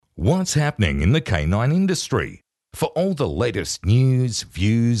What's happening in the canine industry? For all the latest news,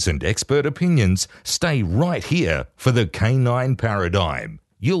 views, and expert opinions, stay right here for the Canine Paradigm.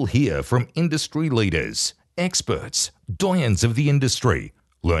 You'll hear from industry leaders, experts, doyens of the industry,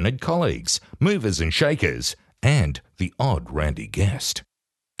 learned colleagues, movers and shakers, and the odd randy guest.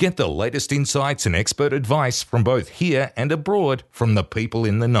 Get the latest insights and expert advice from both here and abroad from the people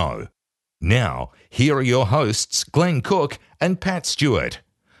in the know. Now, here are your hosts, Glenn Cook and Pat Stewart.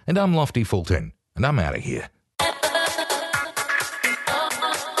 And I'm Lofty Fulton, and I'm out of here.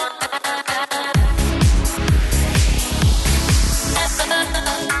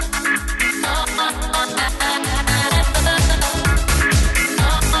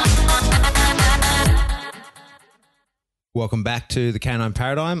 Welcome back to the Canine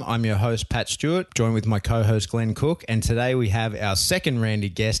Paradigm. I'm your host, Pat Stewart, joined with my co-host, Glenn Cook. And today we have our second Randy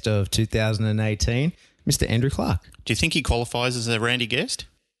guest of 2018, Mr. Andrew Clark. Do you think he qualifies as a Randy guest?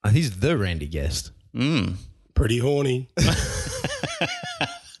 He's the Randy guest. Pretty horny.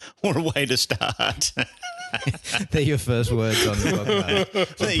 What a way to start. They're your first words on the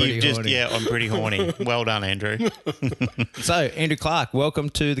podcast. I'm pretty horny. Well done, Andrew. So, Andrew Clark,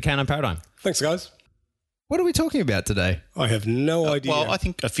 welcome to the Canine Paradigm. Thanks, guys. What are we talking about today? I have no idea. Well, I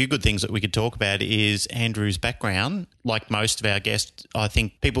think a few good things that we could talk about is Andrew's background. Like most of our guests, I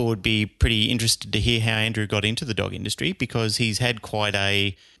think people would be pretty interested to hear how Andrew got into the dog industry because he's had quite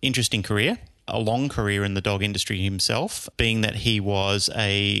a interesting career, a long career in the dog industry himself, being that he was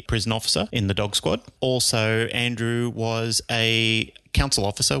a prison officer in the dog squad. Also, Andrew was a council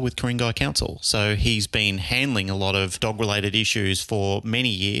officer with Ku-ring-gai Council. So he's been handling a lot of dog-related issues for many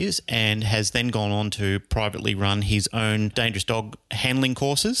years and has then gone on to privately run his own dangerous dog handling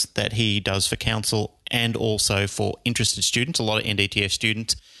courses that he does for council and also for interested students, a lot of NDTF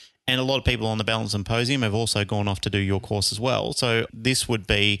students. And a lot of people on the Balance Symposium have also gone off to do your course as well. So this would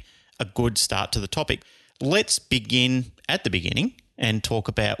be a good start to the topic. Let's begin at the beginning and talk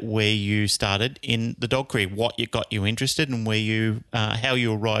about where you started in the dog career, what got you interested and where you, how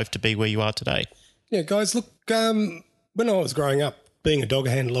you arrived to be where you are today. Yeah, guys, look, when I was growing up, being a dog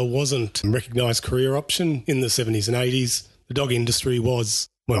handler wasn't a recognised career option in the 70s and 80s. The dog industry was,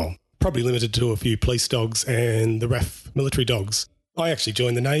 well, probably limited to a few police dogs and the RAF military dogs. I actually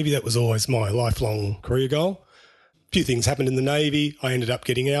joined the Navy. That was always my lifelong career goal. A few things happened in the Navy. I ended up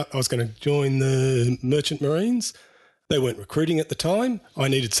getting out. I was going to join the Merchant Marines. They weren't recruiting at the time. I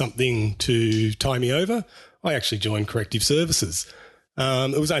needed something to tie me over. I actually joined Corrective Services.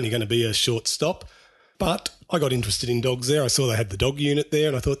 It was only going to be a short stop, but I got interested in dogs there. I saw they had the dog unit there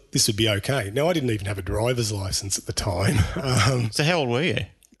and I thought this would be okay. Now, I didn't even have a driver's licence at the time. So how old were you?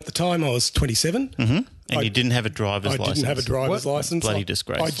 At the time, I was 27. Mm-hmm. And you didn't have a driver's license? I didn't have a driver's license. Bloody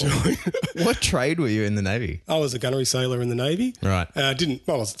disgraceful. What trade were you in the Navy? I was a gunnery sailor in the Navy. Right. I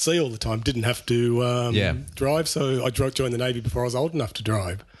was at sea all the time, didn't have to drive, so I joined the Navy before I was old enough to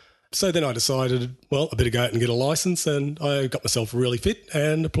drive. So then I decided, well, I better go out and get a licence, and I got myself really fit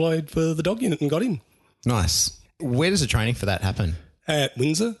and applied for the dog unit and got in. Nice. Where does the training for that happen? At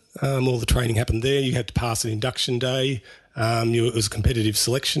Windsor. All the training happened there. You had to pass an induction day. It was a competitive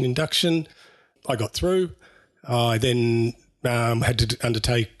selection induction. I got through. I then had to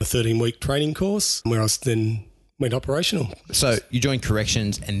undertake a 13-week training course where I then went operational. So you joined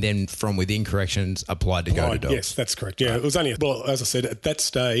corrections and then from within corrections applied to go to dogs? Yes, that's correct. Yeah, It was only, as I said, at that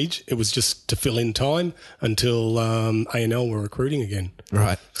stage, it was just to fill in time until A&L were recruiting again.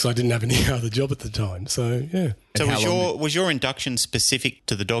 Right. Because I didn't have any other job at the time. So, yeah. So was your induction specific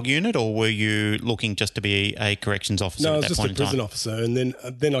to the dog unit or were you looking just to be a corrections officer at that that point in time? No, I was just a prison officer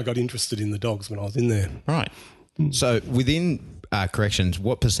and then I got interested in the dogs when I was in there. Right. So within corrections,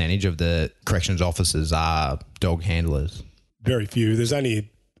 what percentage of the corrections officers are dog handlers? Very few. There's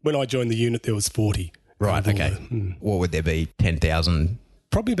only, when I joined the unit, there was 40. Right, okay. What would there be, 10,000?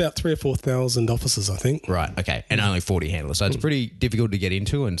 Probably about 3,000 or 4,000 officers, I think. Right, okay. And only 40 handlers. So it's pretty difficult to get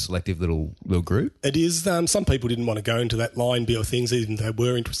into and selective little group. It is. Some people didn't want to go into that line bit of things, even though they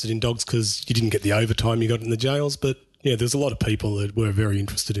were interested in dogs because you didn't get the overtime you got in the jails. But yeah, there's a lot of people that were very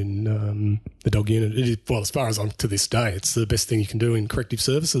interested in the dog unit. It is, well, as far as I'm to this day, it's the best thing you can do in corrective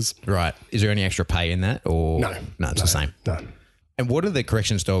services. Right. Is there any extra pay in that? Or No. No, it's the same. No. And what are the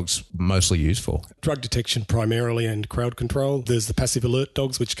corrections dogs mostly used for? Drug detection primarily and crowd control. There's the passive alert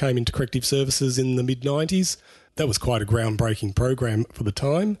dogs, which came into corrective services in the mid-90s. That was quite a groundbreaking program for the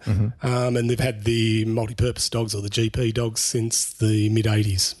time. Mm-hmm. And they've had the multi-purpose dogs or the GP dogs since the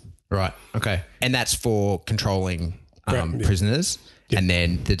mid-80s. Right. Okay. And that's for controlling prisoners. Yep. And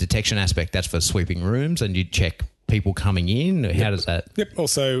then the detection aspect, that's for sweeping rooms and you check people coming in? How does that? Yep.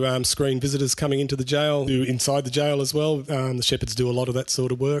 Also, screen visitors coming into the jail, do inside the jail as well. The shepherds do a lot of that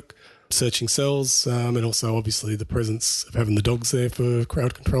sort of work, searching cells, and also obviously the presence of having the dogs there for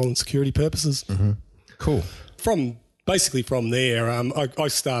crowd control and security purposes. Mm-hmm. Cool. From there, I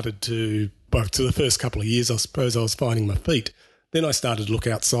started to the first couple of years, I suppose I was finding my feet. Then I started to look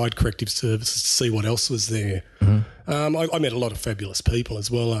outside corrective services to see what else was there. Mm-hmm. I met a lot of fabulous people as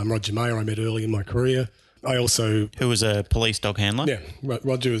well. Roger Mayer I met early in my career. I also... Who was a police dog handler? Yeah,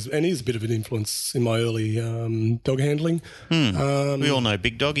 Roger was, and he's a bit of an influence in my early dog handling. We all know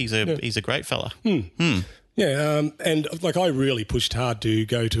Big Dog. He's a great fella. Yeah, and like I really pushed hard to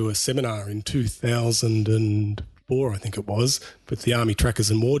go to a seminar in 2004, I think it was, with the Army Trackers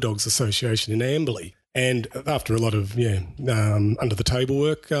and War Dogs Association in Amberley. And after a lot of under the table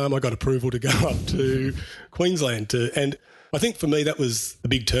work, I got approval to go up to Queensland. And I think for me that was the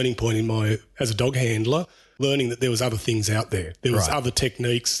big turning point as a dog handler, learning that there was other things out there. There was other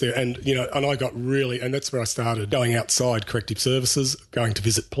techniques there, and I got and that's where I started going outside corrective services, going to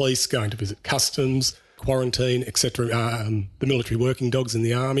visit police, going to visit customs, quarantine, etc. The military working dogs in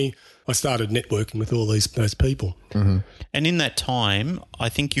the army. I started networking with all those people. Mm-hmm. And in that time, I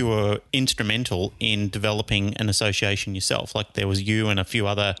think you were instrumental in developing an association yourself. Like there was you and a few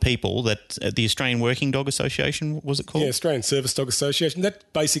other people that the Australian Working Dog Association, was it called? Yeah, Australian Service Dog Association. That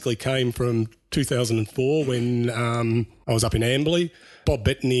basically came from 2004 when I was up in Amberley. Bob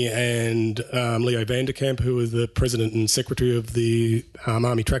Bettany and Leo Vanderkamp, who were the president and secretary of the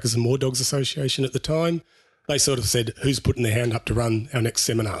Army Trackers and War Dogs Association at the time, they sort of said, who's putting their hand up to run our next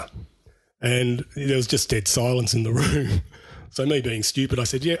seminar? And there was just dead silence in the room. So me being stupid, I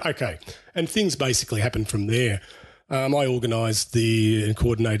said, yeah, okay. And things basically happened from there. I organised and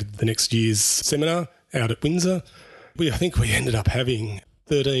coordinated the next year's seminar out at Windsor. I think we ended up having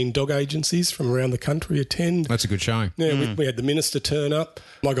 13 dog agencies from around the country attend. That's a good showing. Yeah, we had the minister turn up.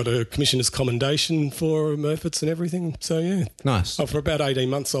 I got a commissioner's commendation for efforts and everything. So, yeah. Nice. For about 18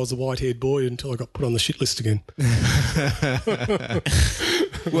 months, I was a white-haired boy until I got put on the shit list again.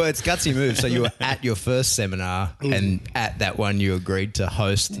 Well, it's a gutsy move. So you were at your first seminar and at that one you agreed to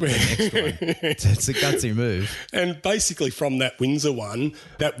host the next one. It's a gutsy move. And basically from that Windsor one,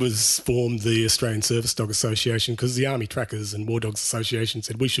 that was formed the Australian Service Dog Association because the Army Trackers and War Dogs Association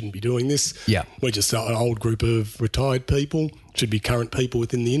said we shouldn't be doing this. Yeah. We're just an old group of retired people, should be current people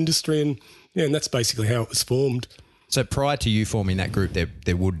within the industry. And that's basically how it was formed. So prior to you forming that group,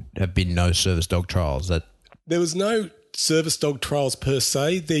 there would have been no service dog trials? There was no service dog trials per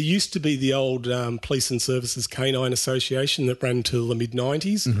se. There used to be the old Police and Services Canine Association that ran till the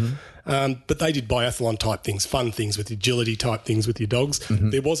mid-90s, but they did biathlon type things, fun things with agility type things with your dogs.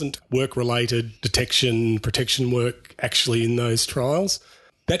 There wasn't work-related detection, protection work actually in those trials.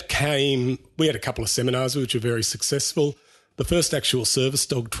 That came, we had a couple of seminars which were very successful. The first actual service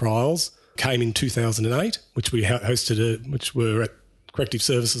dog trials came in 2008, which we hosted, which were at Corrective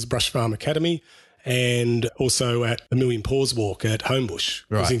Services Brush Farm Academy, and also at the Million Paws Walk at Homebush.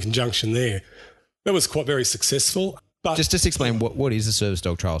 It was in conjunction there. That was quite very successful. But just explain what is the service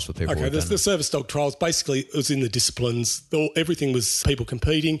dog trials for people. Okay, the service dog trials basically it was in the disciplines. Everything was people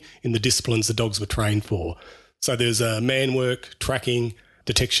competing in the disciplines the dogs were trained for. So there's man work, tracking,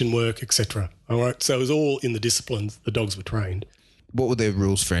 detection work, etc. All right, so it was all in the disciplines the dogs were trained. What were the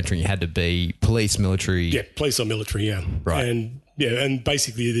rules for entering? You had to be police, military? Yeah, police or military, yeah. Right. And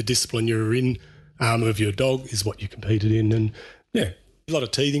basically the discipline you're in of your dog is what you competed in. And, a lot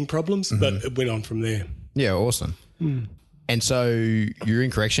of teething problems, but it went on from there. Yeah, awesome. And so you're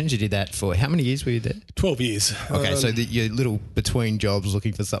in corrections. You did that for how many years were you there? 12 years. Okay, so your little between jobs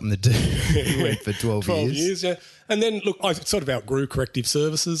looking for something to do you went for 12 years. 12 years, yeah. And then, look, I sort of outgrew corrective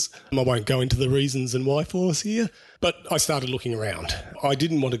services. I won't go into the reasons and why for us here, but I started looking around. I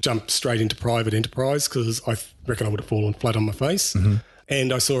didn't want to jump straight into private enterprise because I reckon I would have fallen flat on my face.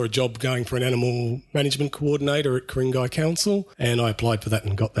 And I saw a job going for an animal management coordinator at Ku-ring-gai Council, and I applied for that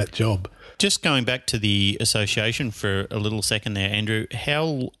and got that job. Just going back to the association for a little second there, Andrew,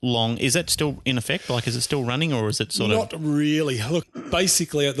 how long is that still in effect? Like, is it still running or is it sort of... Not really. Look,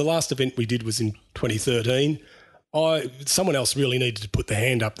 basically, the last event we did was in 2013. Someone else really needed to put the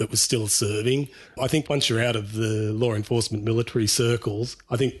hand up that was still serving. I think once you're out of the law enforcement military circles,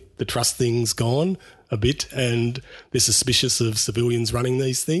 I think the trust thing's gone a bit and they're suspicious of civilians running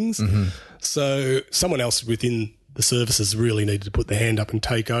these things. So someone else within the services really needed to put the hand up and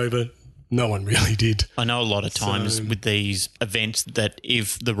take over. No one really did. I know a lot of times with these events that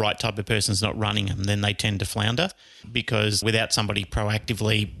if the right type of person's not running them, then they tend to flounder because without somebody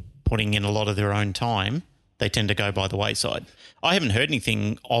proactively putting in a lot of their own time, they tend to go by the wayside. I haven't heard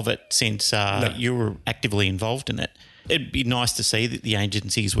anything of it since you were actively involved in it. It'd be nice to see that the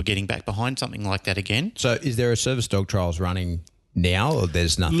agencies were getting back behind something like that again. So is there a service dog trials running now, or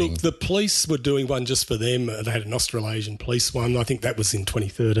there's nothing? Look, the police were doing one just for them. They had an Australasian police one. I think that was in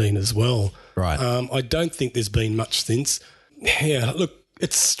 2013 as well. Right. I don't think there's been much since. Yeah, look,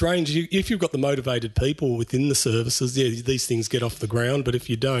 it's strange. If you've got the motivated people within the services, these things get off the ground. But if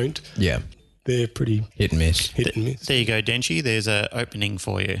you don't, they're pretty hit and miss. Hit and miss. There you go, Denchi. There's an opening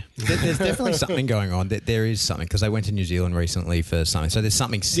for you. There's definitely something going on. There is something, because I went to New Zealand recently for something. So there's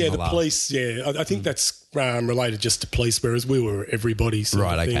something similar. Yeah, the police, I think that's related just to police, whereas we were everybody sort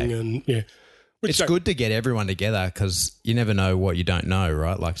of thing. Okay. And, it's good to get everyone together, because you never know what you don't know,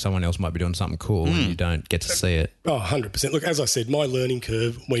 right? Like someone else might be doing something cool and you don't get to see it. Oh, 100%. Look, as I said, my learning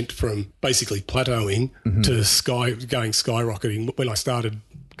curve went from basically plateauing to going skyrocketing when I started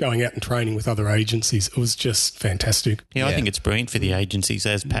going out and training with other agencies. It was just fantastic. Yeah, I think it's brilliant for the agencies,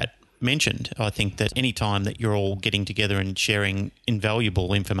 as Pat mentioned. I think that any time that you're all getting together and sharing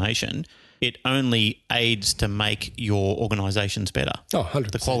invaluable information, it only aids to make your organisations better. Oh,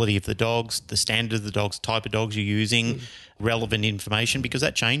 100%. The quality of the dogs, the standard of the dogs, type of dogs you're using, relevant information, because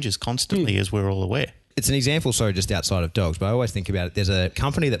that changes constantly, as we're all aware. It's an example, just outside of dogs, but I always think about it. There's a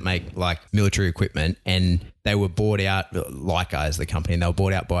company that make like military equipment, and they were bought out, Leica is the company, and they were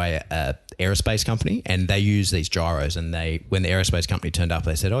bought out by a aerospace company, and they use these gyros. And when the aerospace company turned up,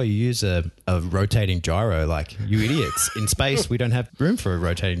 they said, "Oh, you use a rotating gyro? Like, you idiots! In space, we don't have room for a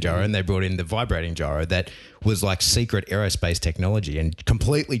rotating gyro." And they brought in the vibrating gyro that was like secret aerospace technology and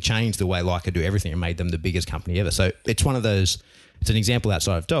completely changed the way Leica do everything and made them the biggest company ever. So it's one of those. It's an example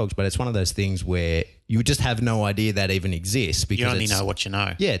outside of dogs, but it's one of those things where you just have no idea that even exists, because you only know what you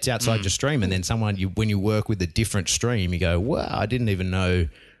know. Yeah, it's outside your stream, and then when you work with a different stream, you go, "Wow, I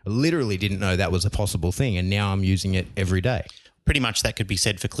literally didn't know that was a possible thing, and now I'm using it every day." Pretty much that could be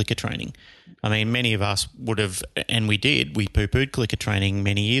said for clicker training. I mean, many of us would have, and we poo-pooed clicker training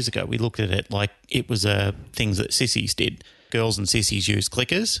many years ago. We looked at it like it was things that sissies did. Girls and sissies use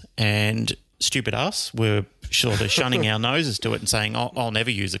clickers, and stupid us were sort of shunning our noses to it and saying, I'll never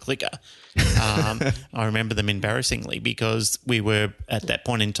use a clicker. I remember them embarrassingly, because we were at that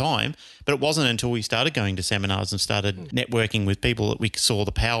point in time. But it wasn't until we started going to seminars and started networking with people that we saw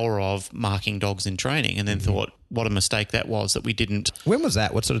the power of marking dogs in training, and then thought what a mistake that was that we didn't. When was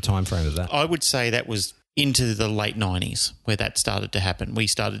that? What sort of time frame was that? I would say that was into the late 90s where that started to happen. We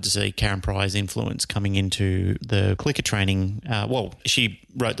started to see Karen Pryor's influence coming into the clicker training. She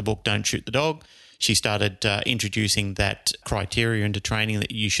wrote the book Don't Shoot the Dog. She started introducing that criteria into training,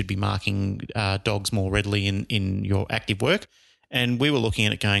 that you should be marking dogs more readily in your active work. And we were looking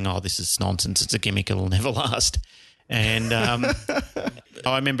at it going, this is nonsense. It's a gimmick. It'll never last. And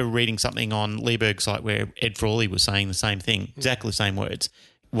I remember reading something on Leberg's site where Ed Frawley was saying the same thing, exactly the same words.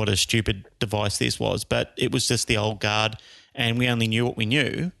 What a stupid device this was, but it was just the old guard, and we only knew what we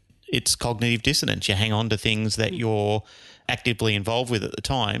knew. It's cognitive dissonance. You hang on to things that you're actively involved with at the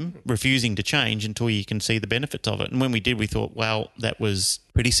time, refusing to change until you can see the benefits of it. And when we did, we thought, well, that was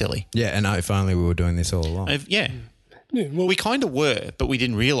pretty silly. Yeah, and if only we were doing this all along. Well, we kind of were, but we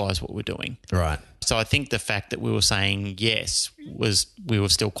didn't realise what we're doing. Right. So I think the fact that we were saying yes was we were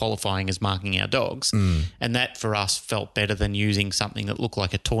still qualifying as marking our dogs. And that for us felt better than using something that looked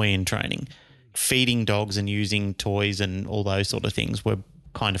like a toy in training. Feeding dogs and using toys and all those sort of things were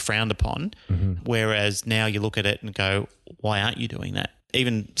kind of frowned upon. Whereas now you look at it and go, why aren't you doing that?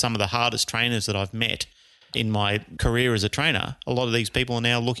 Even some of the hardest trainers that I've met in my career as a trainer, a lot of these people are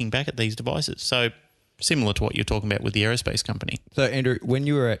now looking back at these devices. So similar to what you're talking about with the aerospace company. So, Andrew, when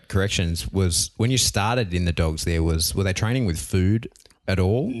you were at corrections, when you started in the dogs there, were they training with food at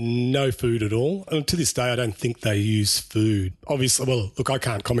all? No food at all. To this day, I don't think they use food. Obviously, well, look, I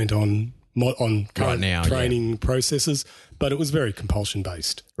can't comment on current right now, training processes, but it was very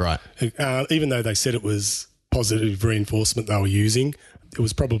compulsion-based. Right. Even though they said it was positive reinforcement they were using, it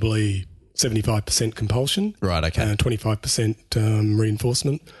was probably 75% compulsion. Right, okay. 25%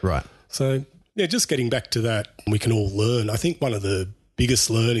 reinforcement. Right. So, yeah, just getting back to that, we can all learn. I think one of the biggest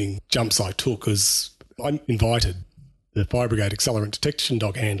learning jumps I took was I invited the Fire Brigade Accelerant Detection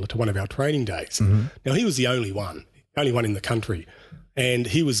Dog handler to one of our training days. Now, he was the only one in the country. And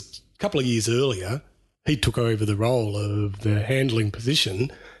he was, a couple of years earlier, he took over the role of the handling position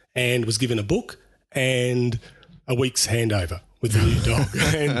and was given a book and a week's handover with the new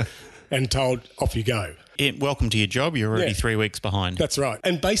dog and told, off you go. Welcome to your job. You're already 3 weeks behind. That's right.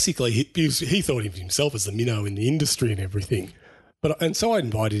 And basically, he thought of himself as the minnow in the industry and everything. And so I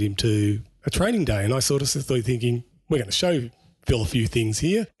invited him to a training day, and I sort of started thinking, we're going to show fill a few things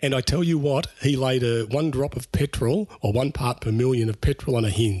here. And I tell you what, he laid one drop of petrol or 1 part per million of petrol on a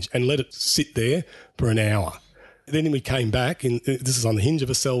hinge and let it sit there for an hour. Then we came back, and this is on the hinge of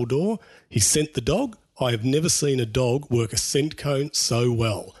a cell door. He sent the dog. I have never seen a dog work a scent cone so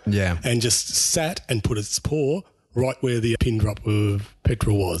well. Yeah. And just sat and put its paw right where the pin drop of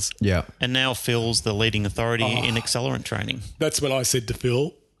petrol was. Yeah. And now Phil's the leading authority in accelerant training. That's when I said to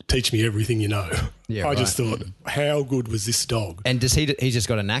Phil, teach me everything you know. Yeah, I just thought, how good was this dog? And does he just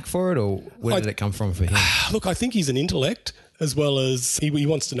got a knack for it, or where did it come from for him? Look, I think he's an intellect as well as he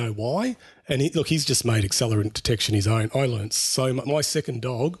wants to know why. And he's just made accelerant detection his own. I learned so much. My second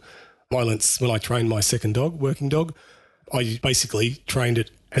dog, when I trained my second dog, working dog, I basically trained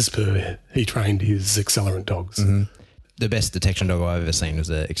it as per he trained his accelerant dogs. Mm-hmm. The best detection dog I've ever seen was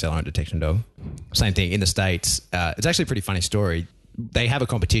the accelerant detection dog. Same thing in the States. It's actually a pretty funny story. They have a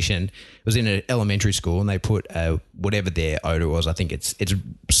competition. It was in an elementary school, and they put whatever their odor was. I think it's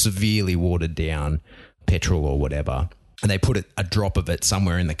severely watered down petrol or whatever. And they put a drop of it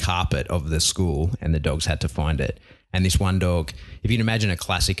somewhere in the carpet of the school, and the dogs had to find it. And this one dog, if you can imagine a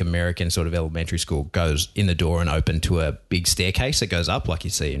classic American sort of elementary school, goes in the door and open to a big staircase that goes up like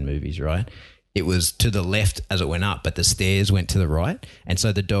you see in movies, right? It was to the left as it went up, but the stairs went to the right. And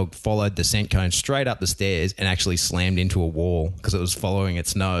so the dog followed the scent cone straight up the stairs and actually slammed into a wall because it was following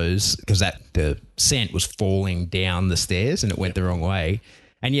its nose because the scent was falling down the stairs and it went the wrong way.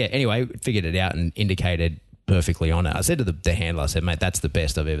 And yeah, anyway, figured it out and indicated perfectly on it. I said to the handler, I said, mate, that's the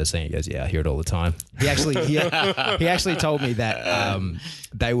best I've ever seen. He goes, yeah, I hear it all the time. He actually told me that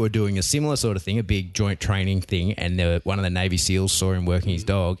they were doing a similar sort of thing, a big joint training thing, and one of the Navy SEALs saw him working his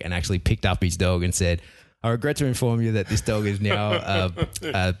dog and actually picked up his dog and said, I regret to inform you that this dog is now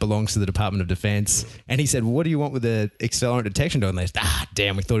belongs to the Department of Defense. And he said, well, what do you want with the accelerant detection dog? And they said,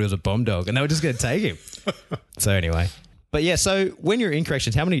 damn, we thought he was a bomb dog. And they were just going to take him. So anyway. But yeah, so when you're in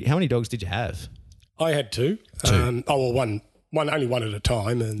corrections, how many dogs did you have? I had two. One only one at a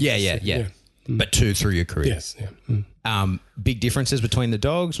time. And yeah. But two through your career. Yes. Yeah. Big differences between the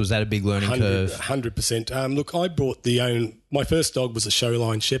dogs? Was that a big learning curve? 100%. Look, I brought my first dog was a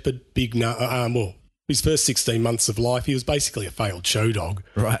showline shepherd, his first 16 months of life, he was basically a failed show dog.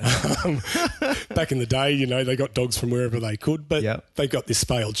 Right. Back in the day, they got dogs from wherever they could, but they got this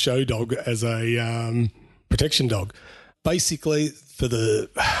failed show dog as a protection dog. Basically, I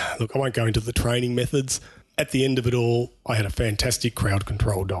won't go into the training methods. At the end of it all, I had a fantastic crowd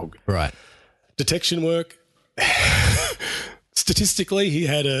control dog. Right. Detection work. Statistically, he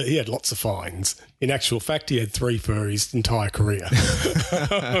had lots of fines. In actual fact, he had 3 for his entire career.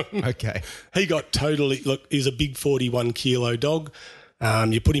 Okay. He got he's a big 41 kilo dog.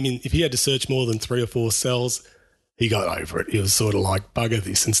 You put him in, if he had to search more than 3 or 4 cells, he got over it. He was sort of like, bugger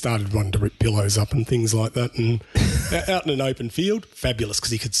this, and started wanting to rip pillows up and things like that. And out in an open field, fabulous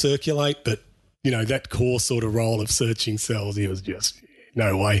because he could circulate, but, that core sort of role of searching cells, he was just,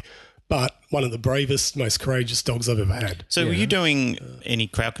 no way. But one of the bravest, most courageous dogs I've ever had. So were you doing any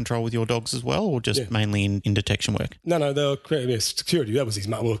crowd control with your dogs as well, or just mainly in detection work? No, they were security. That was his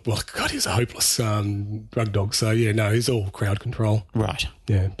mum. Well, God, he was a hopeless drug dog. So, he's all crowd control. Right.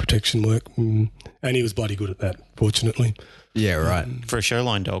 Yeah, protection work. And he was bloody good at that, fortunately. Yeah, right. For a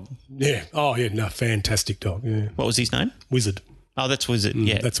showline dog? Yeah. Oh, yeah, no, fantastic dog. Yeah. What was his name? Wizard. Oh, that's Wizard.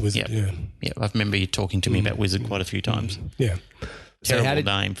 Yeah. That's Wizard, yeah. Yeah, I remember you talking to me about Wizard quite a few times. Yeah. Terrible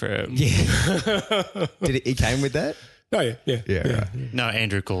name for a... Yeah. He came with that? Oh, yeah. Right. No,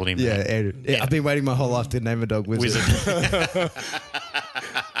 Andrew called him. Yeah, Andrew. Yeah, I've been waiting my whole life to name a dog Wizard.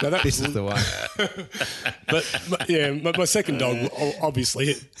 This is the one. But my second dog, obviously,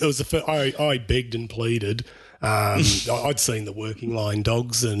 it was I begged and pleaded. I'd seen the working line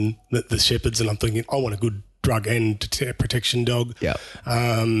dogs and the shepherds, and I'm thinking, I want a good drug and protection dog. Yeah.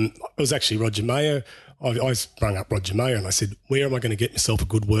 It was actually Roger Mayer. I sprung up Roger Mayer and I said, where am I going to get myself a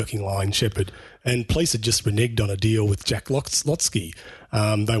good working line shepherd? And police had just reneged on a deal with Jack Lotsky.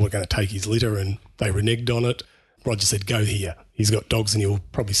 They were going to take his litter and they reneged on it. Roger said, go here. He's got dogs and he'll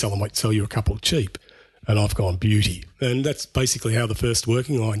probably sell you a couple cheap. And I've gone beauty. And that's basically how the first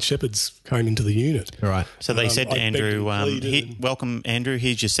working line shepherds came into the unit. Right. So they said to Andrew, welcome, Andrew,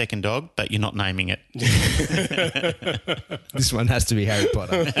 here's your second dog, but you're not naming it. This one has to be Harry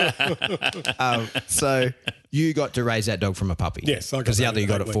Potter. So you got to raise that dog from a puppy. Yes. Because the other you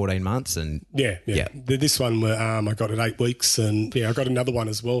got at 14 months. And Yeah. This one I got at 8 weeks. And I got another one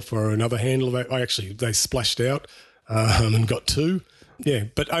as well for another handler. They splashed out and got 2. Yeah,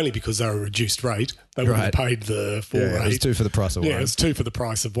 but only because they were a reduced rate. They wouldn't have paid the full rate. It was 2 for the price of one. Yeah, it was 2 for the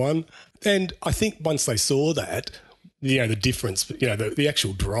price of one. And I think once they saw that, the difference, the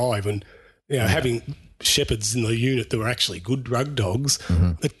actual drive and, having shepherds in the unit that were actually good drug dogs.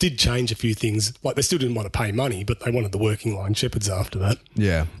 It did change a few things. Like they still didn't want to pay money, but they wanted the working line shepherds after that.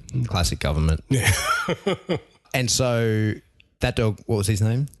 Yeah. Classic government. Yeah. And so that dog, what was his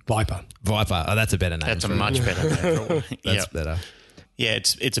name? Viper. Viper. Oh, that's a better name. That's a much better name. That's better. Yeah,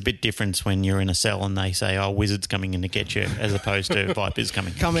 it's a bit different when you're in a cell and they say, "Oh, wizard's coming in to get you," as opposed to Viper's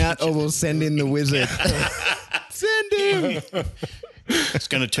coming. Come out or we'll send in the wizard. Send him. It's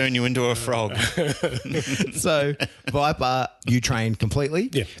going to turn you into a frog. So, Viper, you trained completely?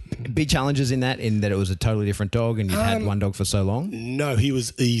 Yeah. Big challenges in that it was a totally different dog and you'd had one dog for so long? No, he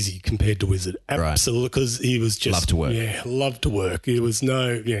was easy compared to Wizard. Absolutely, because he was just... Loved to work. Yeah, loved to work. He was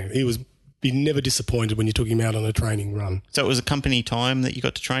be never disappointed when you took him out on a training run. So it was a company time that you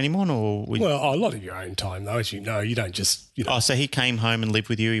got to train him on, or Well, a lot of your own time, though, as you know. You don't just... Oh, so he came home and lived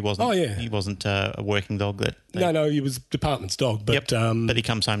with you. He wasn't. Oh, yeah. He wasn't a working dog. No, he was department's dog, but... but he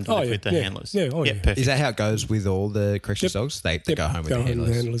comes home to live with the handlers. Yeah, yeah. Perfect. Is that how it goes with all the corrections dogs? They go home with the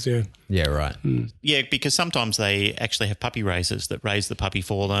handlers? Yeah. Yeah, right. Yeah, because sometimes they actually have puppy raisers that raise the puppy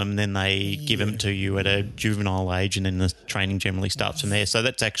for them, and then they give them to you at a juvenile age, and then the training generally starts from there. So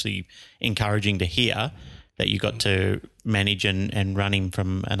that's actually encouraging to hear that you got to manage and run him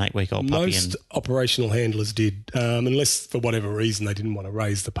from an 8-week-old puppy. Most operational handlers did, unless for whatever reason they didn't want to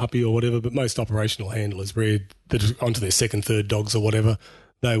raise the puppy or whatever, but most operational handlers reared onto their second, third dogs or whatever,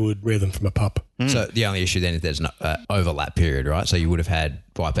 they would rear them from a pup. So the only issue then is there's no overlap period, right? So you would have had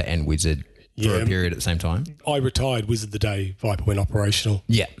Viper and Wizard for a period at the same time? I retired Wizard the day Viper went operational.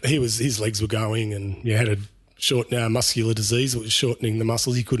 Yeah. His legs were going and had a short muscular disease. It was shortening the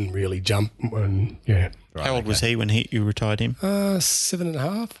muscles. He couldn't really jump. And Right, How old was he when you retired him?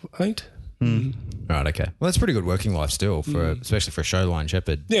 7.5, 8. Right, okay. Well, that's pretty good working life still, especially for a show line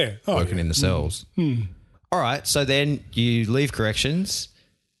shepherd. Yeah. Working in the cells. All right, so then you leave corrections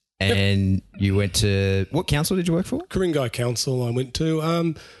and you went to... What council did you work for? Ku-ring-gai Council I went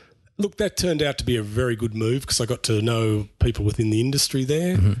to. Look, that turned out to be a very good move because I got to know people within the industry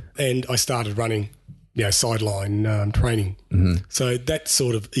there and I started running sideline training. So that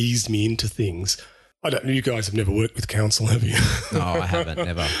sort of eased me into things. You guys have never worked with council, have you? No, I haven't,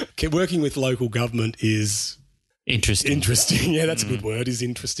 never. Working with local government is... Interesting. Yeah, that's a good word, is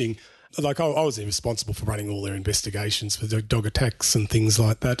interesting. Like I was responsible for running all their investigations for dog attacks and things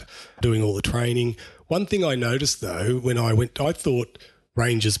like that, doing all the training. One thing I noticed though, when I went, I thought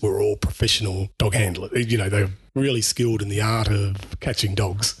rangers were all professional dog handlers. They were really skilled in the art of catching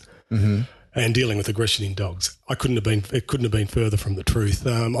dogs. And dealing with aggression in dogs. It couldn't have been further from the truth.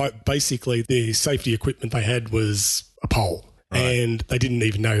 Basically, the safety equipment they had was a pole, and they didn't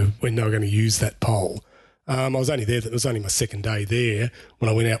even know when they were going to use that pole. I was only there. It was only my second day there when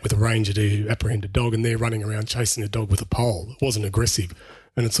I went out with a ranger to apprehend a dog, and they're running around chasing a dog with a pole. It wasn't aggressive.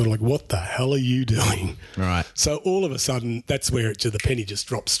 And it's sort of like, what the hell are you doing? Right. So all of a sudden, that's where the penny just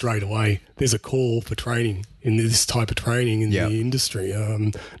drops straight away. There's a call for training in this type of training in the industry.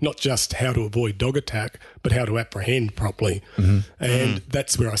 Not just how to avoid dog attack, but how to apprehend properly. And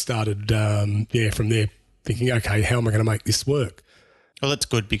that's where I started, from there, thinking, okay, how am I going to make this work? Well, that's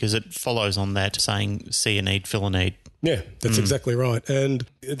good because it follows on that saying, see a need, fill a need. Yeah, that's exactly right. And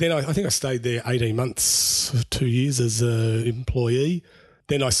then I think I stayed there 18 months, 2 years as an employee.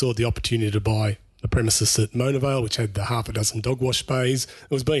 Then I saw the opportunity to buy the premises at Mona Vale, which had the half a dozen dog wash bays.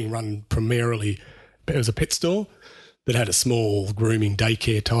 It was being run primarily, it was a pet store that had a small grooming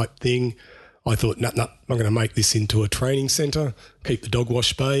daycare type thing. I thought, no, I'm going to make this into a training centre, keep the dog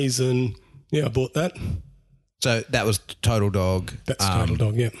wash bays, and I bought that. So that was Total Dog. That's Total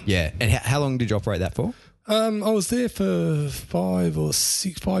Dog, yeah. Yeah. And how long did you operate that for? I was there for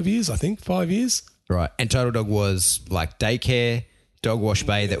 5 years, I think, 5 years. Right. And Total Dog was like daycare, dog wash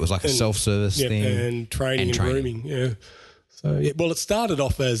bay that was like a self-service thing. And training and grooming, yeah. So, it started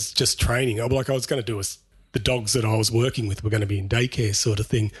off as just training. I was going to do the dogs that I was working with were going to be in daycare sort of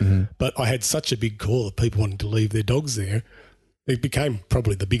thing. But I had such a big call of people wanting to leave their dogs there. It became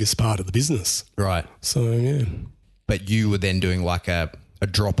probably the biggest part of the business. Right. So, yeah. But you were then doing like a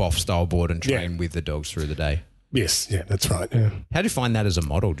drop-off style board and train with the dogs through the day. Yes, yeah, that's right, yeah. How do you find that as a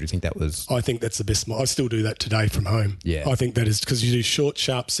model? Do you think that was... I think that's the best model. I still do that today from home. Yeah. I think that is because you do short,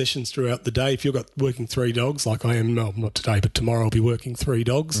 sharp sessions throughout the day. If you've got working 3 dogs, like I am, no, not today, but tomorrow I'll be working 3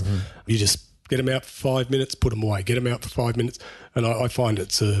 dogs, you just get them out for 5 minutes, put them away, get them out for 5 minutes, and I find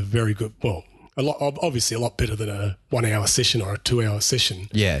it's a very good, obviously a lot better than a 1 hour session or a 2 hour session.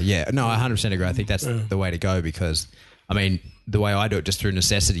 Yeah. No, I 100% agree. I think that's the way to go because, I mean, the way I do it, just through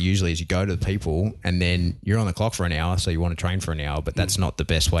necessity, usually is you go to the people and then you're on the clock for an hour, so you want to train for an hour, but that's not the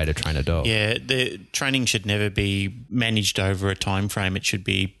best way to train a dog. Yeah, the training should never be managed over a time frame. It should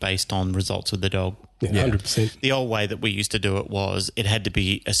be based on results with the dog. Yeah, 100%. The old way that we used to do it was it had to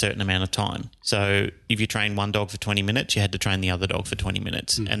be a certain amount of time. So if you trained one dog for 20 minutes, you had to train the other dog for 20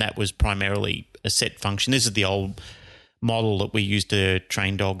 minutes. And that was primarily a set function. This is the old model that we used to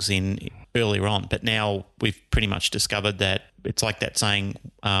train dogs in earlier on. But now we've pretty much discovered that it's like that saying,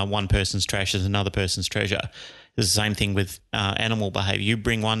 one person's trash is another person's treasure. It's the same thing with animal behaviour. You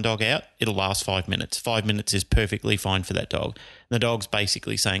bring one dog out, it'll last 5 minutes. 5 minutes is perfectly fine for that dog. The dog's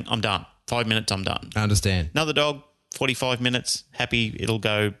basically saying, I'm done. 5 minutes, I'm done. I understand. Another dog, 45 minutes, happy. It'll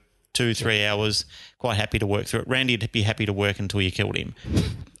go 2-3 hours, quite happy to work through it. Randy'd be happy to work until you killed him.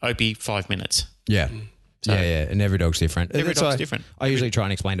 Opie, 5 minutes. Yeah. So, yeah, and every dog's different. Every dog's different. I usually try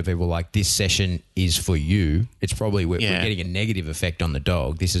and explain to people like this session is for you. It's probably we're getting a negative effect on the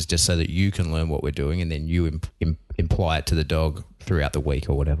dog. This is just so that you can learn what we're doing, and then you imply it to the dog throughout the week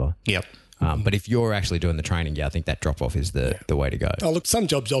or whatever. Yep. But if you're actually doing the training, I think that drop off is the way to go. Oh, look, some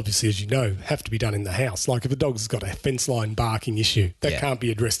jobs, obviously, as you know, have to be done in the house. Like if a dog's got a fence line barking issue, that can't be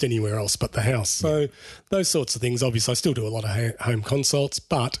addressed anywhere else but the house. So those sorts of things, obviously, I still do a lot of home consults.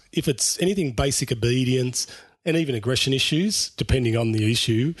 But if it's anything basic obedience and even aggression issues, depending on the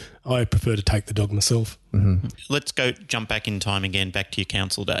issue, I prefer to take the dog myself. Mm-hmm. Let's jump back in time again, back to your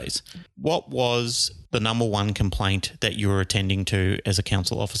council days. What was the number one complaint that you were attending to as a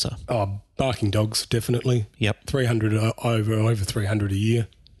council officer? Oh, barking dogs, definitely. Yep. 300 over 300 a year.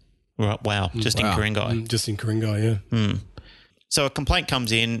 Right. Wow. Just in Ku-ring-gai. Just in Ku-ring-gai, yeah. So a complaint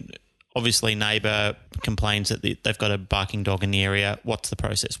comes in. Obviously, neighbour complains that they've got a barking dog in the area. What's the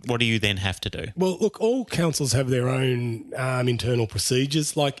process? What do you then have to do? Well, look, all councils have their own internal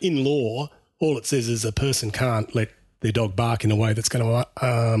procedures. Like in law, all it says is a person can't let their dog bark in a way that's going to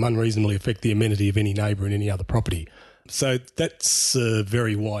unreasonably affect the amenity of any neighbour in any other property. So that's a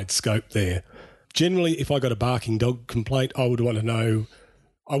very wide scope there. Generally, if I got a barking dog complaint, I would want to know,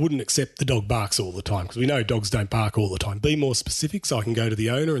 I wouldn't accept the dog barks all the time because we know dogs don't bark all the time. Be more specific so I can go to the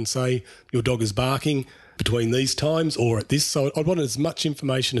owner and say, your dog is barking between these times or at this. So I'd want as much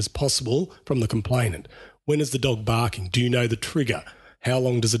information as possible from the complainant. When is the dog barking? Do you know the trigger? How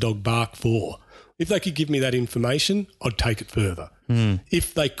long does a dog bark for? If they could give me that information, I'd take it further.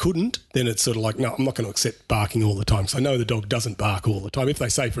 If they couldn't, then it's sort of like, no, I'm not going to accept barking all the time. So I know the dog doesn't bark all the time. If they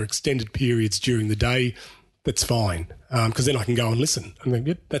say for extended periods during the day, that's fine, because then I can go and listen. I mean,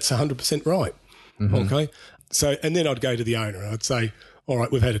 yep, that's 100% right. Okay. So, and then I'd go to the owner and I'd say, all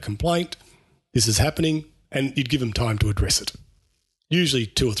right, we've had a complaint. This is happening. And you'd give them time to address it. Usually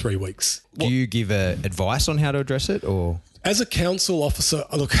 2 or 3 weeks. Do you give advice on how to address it, or? As a council officer,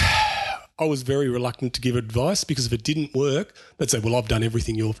 look, I was very reluctant to give advice because if it didn't work, they'd say, well, I've done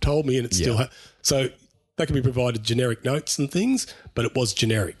everything you've told me and it's still... So they can be provided generic notes and things, but it was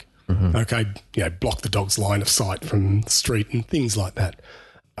generic. Okay, block the dog's line of sight from the street and things like that.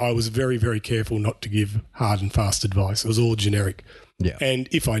 I was very, very careful not to give hard and fast advice. It was all generic. Yeah. And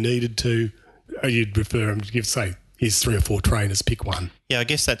if I needed to, you'd refer them to give, say, here's 3 or 4 trainers, pick one. Yeah, I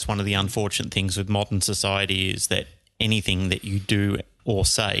guess that's one of the unfortunate things with modern society is that anything that you do or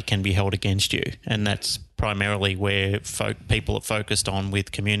say can be held against you. And that's primarily where people are focused on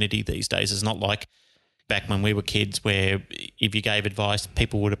with community these days. It's not like back when we were kids where if you gave advice,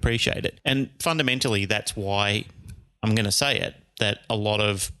 people would appreciate it. And fundamentally, that's why I'm going to say it, that a lot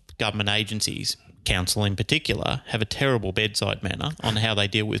of government agencies, council in particular, have a terrible bedside manner on how they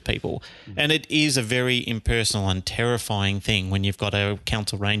deal with people. And it is a very impersonal and terrifying thing when you've got a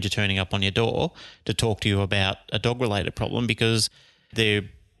council ranger turning up on your door to talk to you about a dog-related problem because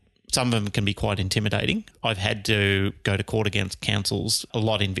some of them can be quite intimidating. I've had to go to court against councils a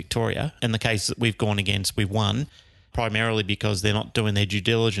lot in Victoria, and the case that we've gone against, we've won, primarily because they're not doing their due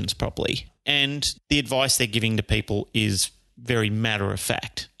diligence properly. And the advice they're giving to people is very matter of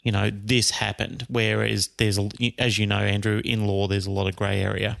fact. This happened, whereas there's, as you know, Andrew, in law, there's a lot of grey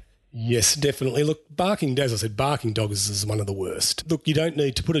area. Yes, definitely. Look, as I said, barking dogs is one of the worst. Look, you don't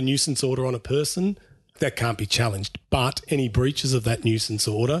need to put a nuisance order on a person. That can't be challenged. But any breaches of that nuisance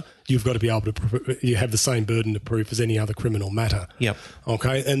order, you've got to be able to you have the same burden of proof as any other criminal matter. Yep.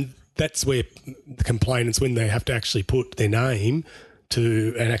 Okay, and that's where the complainants, when they have to actually put their name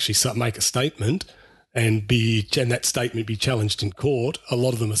to and actually make a statement and that statement be challenged in court, a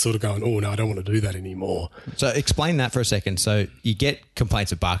lot of them are sort of going, oh, no, I don't want to do that anymore. So explain that for a second. So you get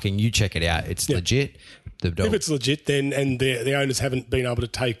complaints of barking, you check it out, it's legit. the dog. If it's legit, then and the owners haven't been able to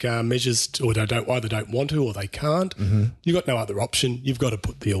take measures, or they either don't want to or they can't, you've got no other option. You've got to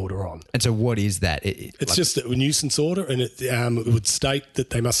put the order on. And so what is that? It's just a nuisance order, and it would state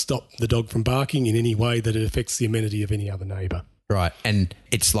that they must stop the dog from barking in any way that it affects the amenity of any other neighbour. Right. And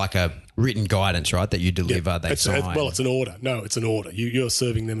it's like a written guidance, right, that you deliver, they sign. It's an order. No, it's an order. You're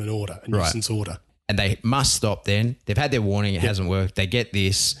serving them an order, a nuisance order. And they must stop then. They've had their warning. It hasn't worked. They get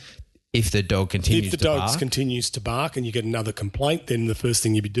this. If the dog continues to bark. If the dog continues to bark and you get another complaint, then the first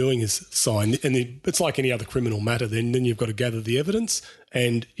thing you'd be doing is sign. And it's like any other criminal matter. Then you've got to gather the evidence,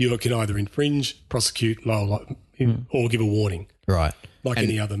 and you can either infringe, prosecute, or give a warning. Right. Like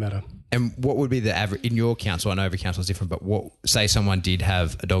any other matter. And what would be the average in your council? I know every council is different, but say someone did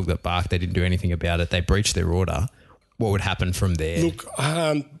have a dog that barked, they didn't do anything about it, they breached their order. What would happen from there? Look,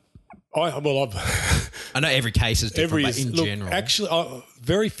 I know every case is different, but in general. Actually,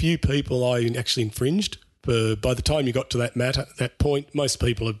 very few people I actually infringed. By the time you got to that point, most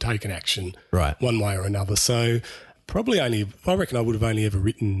people have taken action, right, one way or another. So probably I reckon I would have only ever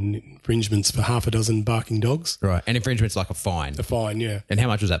written infringements for half a dozen barking dogs. Right, and infringement's like a fine. A fine, yeah. And how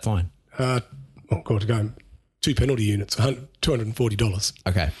much was that fine? Two penalty units, $240.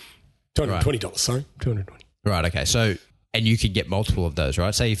 Okay, $220. Sorry, $220. Right. Okay. So. And you could get multiple of those,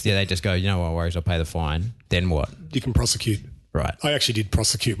 right? Say if they just go, no worries, I'll pay the fine. Then what? You can prosecute. Right. I actually did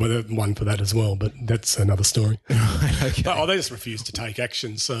prosecute one for that as well, but that's another story. Right, okay. They just refused to take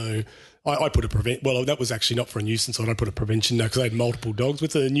action. So I put that was actually not for a nuisance order. I put a prevention note because they had multiple dogs.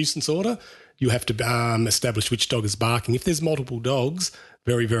 With a nuisance order, you have to establish which dog is barking. If there's multiple dogs,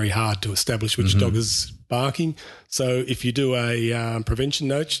 very, very hard to establish which dog is barking. So if you do a prevention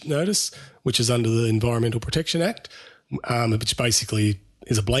notice, which is under the Environmental Protection Act, which basically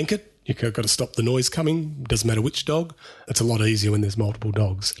is a blanket. You've got to stop the noise coming. Doesn't matter which dog. It's a lot easier when there's multiple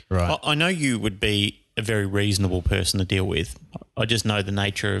dogs. Right. I know you would be a very reasonable person to deal with. I just know the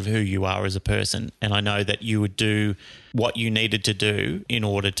nature of who you are as a person, and I know that you would do what you needed to do in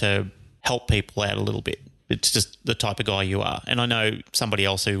order to help people out a little bit. It's just the type of guy you are. And I know somebody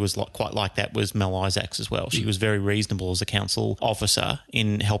else who was quite like that was Mel Isaacs as well. She was very reasonable as a council officer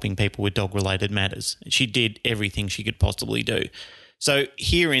in helping people with dog-related matters. She did everything she could possibly do. So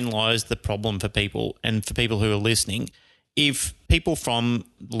herein lies the problem for people, and for people who are listening. If people from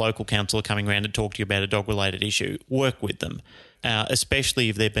the local council are coming around to talk to you about a dog-related issue, work with them. Especially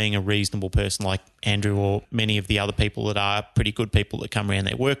if they're being a reasonable person like Andrew or many of the other people that are pretty good people that come around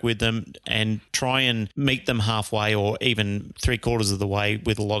there. Work with them and try and meet them halfway or even 3/4 of the way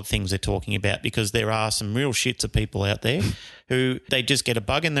with a lot of things they're talking about, because there are some real shits of people out there who they just get a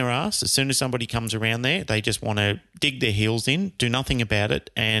bug in their ass. As soon as somebody comes around there, they just want to dig their heels in, do nothing about it,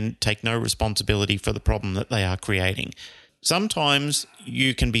 and take no responsibility for the problem that they are creating. Sometimes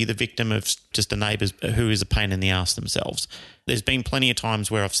you can be the victim of just a neighbour who is a pain in the ass themselves. There's been plenty of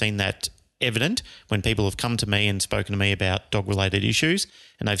times where I've seen that evident when people have come to me and spoken to me about dog-related issues,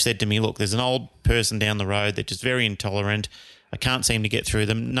 and they've said to me, look, there's an old person down the road that's just very intolerant. I can't seem to get through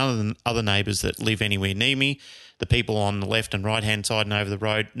them. None of the other neighbours that live anywhere near me, the people on the left and right-hand side and over the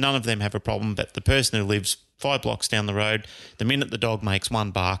road, none of them have a problem, but the person who lives 5 blocks down the road, the minute the dog makes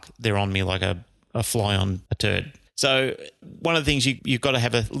one bark, they're on me like a fly on a turd. So one of the things you've got to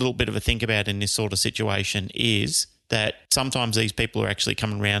have a little bit of a think about in this sort of situation is that sometimes these people are actually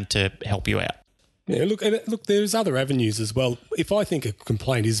coming around to help you out. Yeah, look, there's other avenues as well. If I think a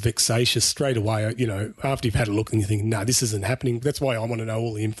complaint is vexatious straight away, after you've had a look and you think, no, this isn't happening, that's why I want to know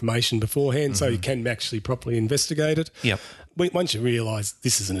all the information beforehand so you can actually properly investigate it. Yep. Once you realise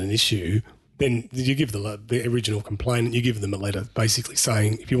this isn't an issue, then you give the original complainant, you give them a letter basically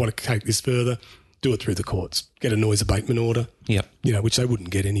saying, if you want to take this further, do it through the courts. Get a noise abatement order. Yep. Which they wouldn't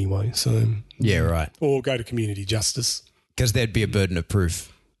get anyway. So yeah, right. Or go to community justice. Because there'd be a burden of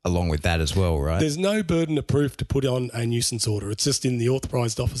proof along with that as well, right? There's no burden of proof to put on a nuisance order. It's just in the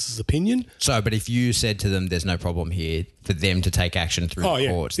authorised officer's opinion. So, but if you said to them, there's no problem here, for them to take action through the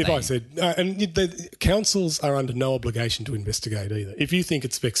courts. If I said, and the councils are under no obligation to investigate either. If you think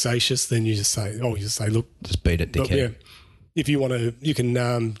it's vexatious, then you just say, look. Just beat it, dickhead. Yeah. If you want to, you can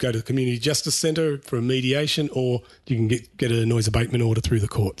go to the Community Justice Centre for a mediation, or you can get a noise abatement order through the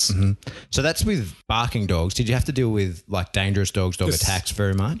courts. Mm-hmm. So that's with barking dogs. Did you have to deal with like dangerous dogs, dog attacks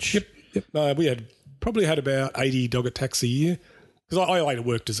very much? Yep. We probably had about 80 dog attacks a year, because I later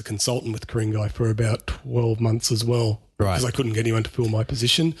worked as a consultant with Ku-ring-gai for about 12 months as well. Right. Because I couldn't get anyone to fill my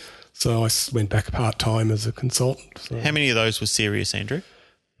position, so I went back part-time as a consultant. So. How many of those were serious, Andrew?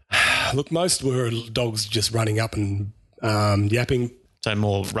 Look, most were dogs just running up and yapping. So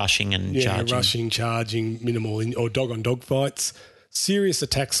more rushing and charging. Yeah, rushing, charging, minimal, or dog-on-dog fights. Serious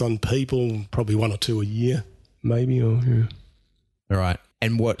attacks on people, probably 1 or 2 a year, maybe. Or yeah. All right.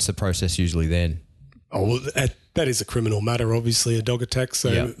 And what's the process usually then? Oh, well, that is a criminal matter, obviously, a dog attack.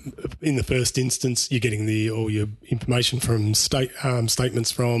 So in the first instance, you're getting all your information from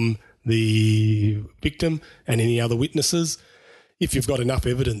statements from the victim and any other witnesses. If you've got enough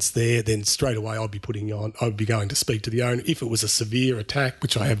evidence there, then straight away I'd be going to speak to the owner. If it was a severe attack,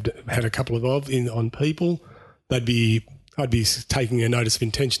 which I have had a couple of on people, I'd be taking a notice of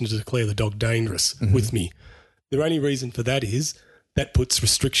intention to declare the dog dangerous with me. The only reason for that is that puts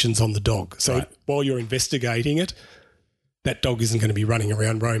restrictions on the dog. So while you're investigating it, that dog isn't going to be running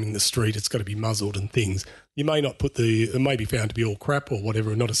around roaming the street. It's got to be muzzled and things. You may not it may be found to be all crap or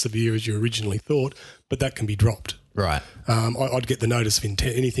whatever, not as severe as you originally thought, but that can be dropped. Right. I'd get the notice of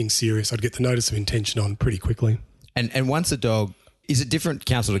intent, anything serious, I'd get the notice of intention on pretty quickly. And once a dog, is it different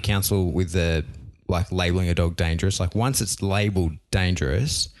council to council with the labelling a dog dangerous? Like once it's labelled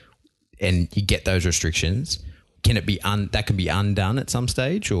dangerous and you get those restrictions, can it be that can be undone at some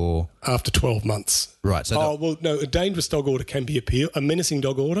stage or after 12 months? Right. So no, a dangerous dog order can be appealed. A menacing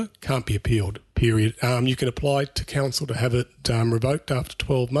dog order can't be appealed. Period. You can apply to council to have it revoked after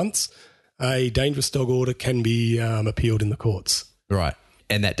 12 months. A dangerous dog order can be appealed in the courts. Right.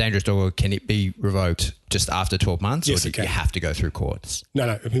 And that dangerous dog order, can it be revoked just after 12 months? Yes, or it can. You have to go through courts? No,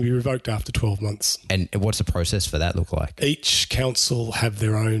 it can be revoked after 12 months. And what's the process for that look like? Each council have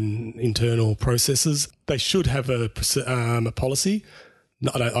their own internal processes. They should have a policy.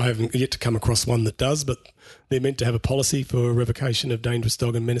 I haven't yet to come across one that does, but they're meant to have a policy for revocation of dangerous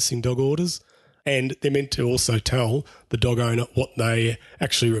dog and menacing dog orders. And they're meant to also tell the dog owner what they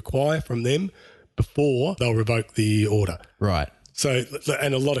actually require from them before they'll revoke the order. Right. So,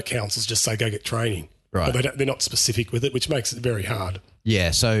 and a lot of councils just say, go get training. Right. But they're not specific with it, which makes it very hard.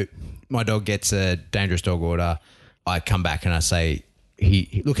 Yeah. So my dog gets a dangerous dog order. I come back and I say,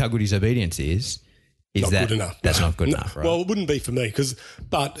 look how good his obedience is. Not good enough. That's not good enough, right? Well, it wouldn't be for me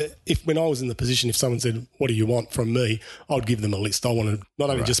but when I was in the position, if someone said, what do you want from me, I'd give them a list. I want to not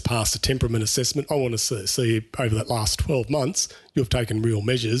only just pass the temperament assessment, I want to see over that last 12 months, you've taken real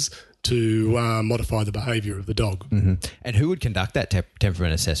measures to modify the behaviour of the dog. Mm-hmm. And who would conduct that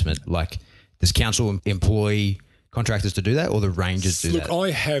temperament assessment? Like, does council employ contractors to do that or the rangers do that? Look,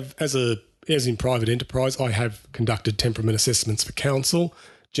 I have, as in private enterprise, I have conducted temperament assessments for council.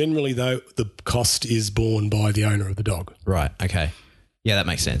 Generally, though, the cost is borne by the owner of the dog. Right. Okay. Yeah, that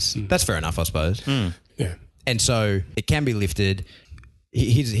makes sense. That's fair enough, I suppose. Yeah. And so it can be lifted.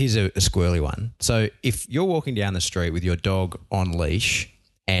 Here's a squirrely one. So if you're walking down the street with your dog on leash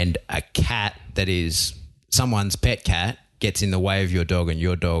and a cat that is someone's pet cat gets in the way of your dog and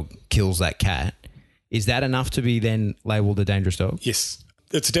your dog kills that cat, is that enough to be then labelled a dangerous dog? Yes.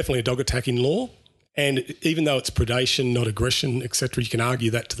 It's definitely a dog attack in law. And even though it's predation, not aggression, etc., you can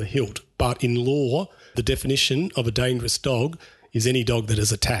argue that to the hilt. But in law, the definition of a dangerous dog is any dog that is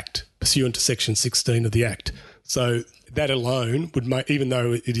attacked, pursuant to Section 16 of the Act. So that alone would make, even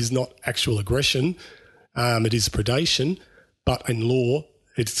though it is not actual aggression, it is predation, but in law,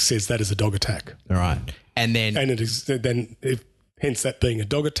 it says that is a dog attack. All right. And it is hence that being a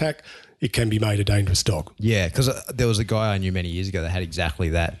dog attack, it can be made a dangerous dog. Yeah, because there was a guy I knew many years ago that had exactly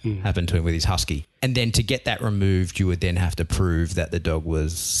that happen to him with his husky. And then to get that removed, you would then have to prove that the dog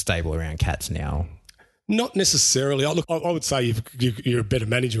was stable around cats now. Not necessarily. I would say you're a better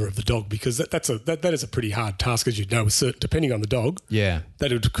manager of the dog because that is a pretty hard task, as you know, depending on the dog. Yeah.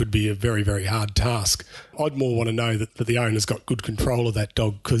 That could be a very, very hard task. I'd more want to know that the owner's got good control of that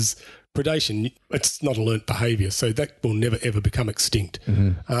dog because predation, it's not a learnt behaviour, so that will never, ever become extinct.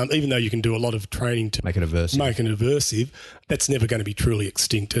 Even though you can do a lot of training to make it aversive, that's never going to be truly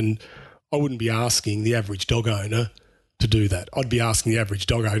extinct. And I wouldn't be asking the average dog owner to do that. I'd be asking the average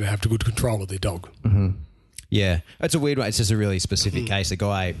dog owner to have good control of their dog. Yeah. It's a weird one. It's just a really specific case. A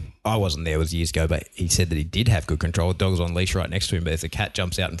guy, I wasn't there, it was years ago, but he said that he did have good control. The dog was on leash right next to him, but if the cat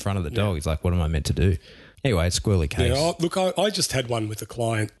jumps out in front of the dog, he's like, what am I meant to do? Anyway, it's a squirrely case. Yeah, look, I just had one with a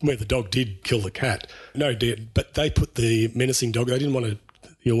client where the dog did kill the cat. No, but they put the menacing dog, they didn't want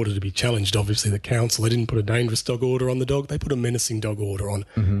the order to be challenged, obviously, the council. They didn't put a dangerous dog order on the dog. They put a menacing dog order on.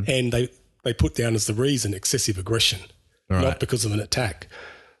 And they put down as the reason excessive aggression, not because of an attack.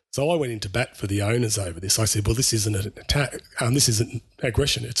 So I went into bat for the owners over this. I said, well, this isn't an attack. This isn't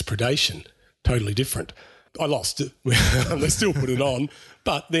aggression. It's predation. Totally different. I lost it. They still put it on,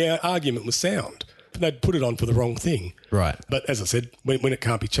 but their argument was sound. They'd put it on for the wrong thing. Right. But as I said, when it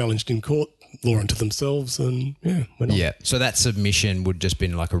can't be challenged in court, law unto themselves, and yeah. So that submission would just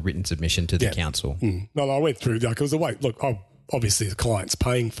been like a written submission to the council. No, I went through, like, it was a way. Look, obviously the client's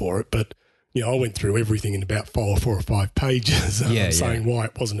paying for it, but I went through everything in about 4 or 5 pages saying why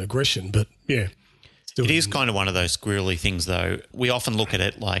it wasn't aggression. But, yeah. It is kind of one of those squirrely things, though. We often look at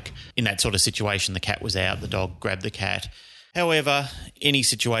it like in that sort of situation, the cat was out, the dog grabbed the cat. However, any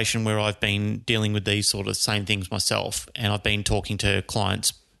situation where I've been dealing with these sort of same things myself, and I've been talking to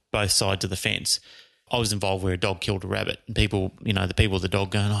clients both sides of the fence, I was involved where a dog killed a rabbit, and people, the people with the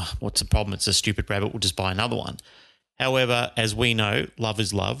dog going, oh, what's the problem? It's a stupid rabbit. We'll just buy another one. However, as we know, love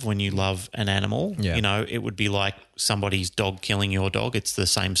is love. When you love an animal, it would be like somebody's dog killing your dog. It's the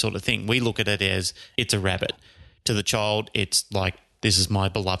same sort of thing. We look at it as it's a rabbit. To the child, it's like, this is my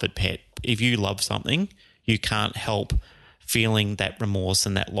beloved pet. If you love something, you can't help feeling that remorse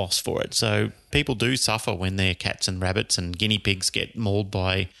and that loss for it. So people do suffer when their cats and rabbits and guinea pigs get mauled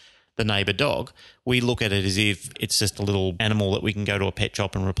by the neighbour dog. We look at it as if it's just a little animal that we can go to a pet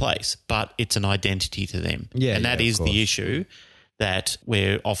shop and replace, but it's an identity to them. And that is the issue that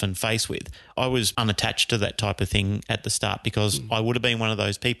we're often faced with. I was unattached to that type of thing at the start because I would have been one of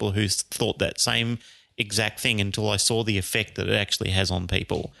those people who thought that same exact thing until I saw the effect that it actually has on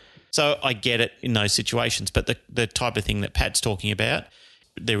people. So I get it in those situations, but the type of thing that Pat's talking about,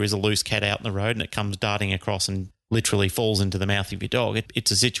 there is a loose cat out in the road and it comes darting across and literally falls into the mouth of your dog.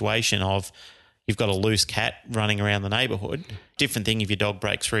 It's a situation of you've got a loose cat running around the neighbourhood. Different thing if your dog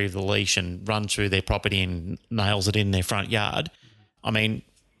breaks free of the leash and runs through their property and nails it in their front yard. I mean,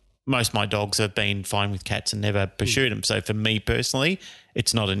 most of my dogs have been fine with cats and never pursued them. So for me personally,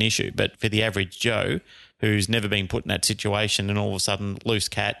 it's not an issue. But for the average Joe who's never been put in that situation and all of a sudden loose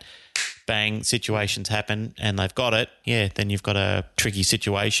cat, bang, situations happen and they've got it, then you've got a tricky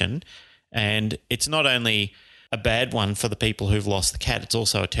situation. And it's not only a bad one for the people who've lost the cat, it's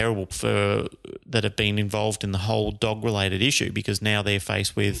also a terrible for that have been involved in the whole dog-related issue because now they're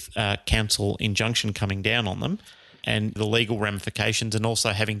faced with council injunction coming down on them and the legal ramifications and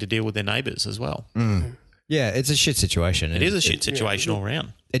also having to deal with their neighbours as well. Yeah, it's a shit situation. It is a shit situation all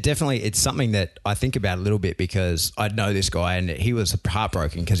around. It's something that I think about a little bit because I know this guy and he was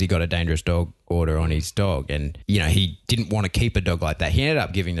heartbroken because he got a dangerous dog order on his dog and, he didn't want to keep a dog like that. He ended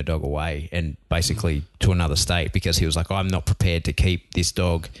up giving the dog away and basically to another state because he was like, I'm not prepared to keep this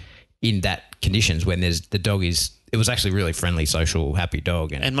dog in that conditions when it was actually really friendly, social, happy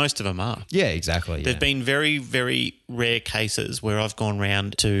dog. And most of them are. Yeah, exactly. There've been very, very rare cases where I've gone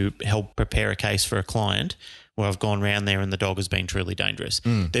round to help prepare a case for a client where I've gone round there and the dog has been truly dangerous.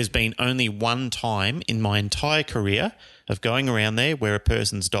 There's been only one time in my entire career of going around there where a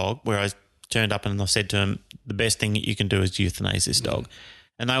person's dog, where I turned up and I said to him, the best thing that you can do is euthanize this dog.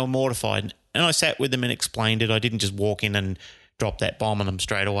 And they were mortified. And I sat with them and explained it. I didn't just walk in and drop that bomb on them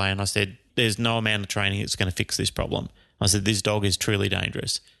straight away. And I said, there's no amount of training that's going to fix this problem. I said, this dog is truly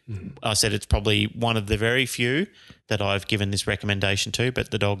dangerous. I said, it's probably one of the very few that I've given this recommendation to,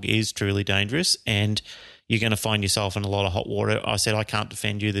 but the dog is truly dangerous and you're going to find yourself in a lot of hot water. I said, I can't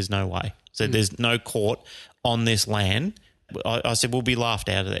defend you. There's no way. So there's no court on this land. I said, we'll be laughed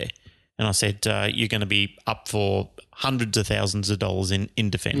out of there. And I said, you're going to be up for hundreds of thousands of dollars in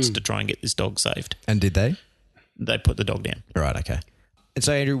defence to try and get this dog saved. And did they? They put the dog down. Right, okay. And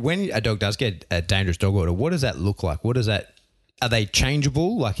so, Andrew, when a dog does get a dangerous dog order, what does that look like? Are they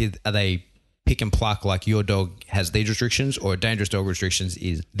changeable? Like, are they pick and pluck like your dog has these restrictions or dangerous dog restrictions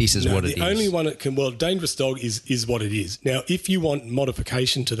is what it is? The only one it can, dangerous dog is what it is. Now, if you want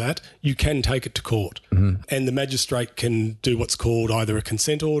modification to that, you can take it to court and the magistrate can do what's called either a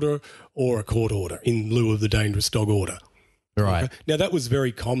consent order or a court order in lieu of the dangerous dog order. Right. Okay? Now, that was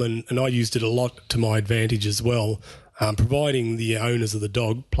very common and I used it a lot to my advantage as well. Providing the owners of the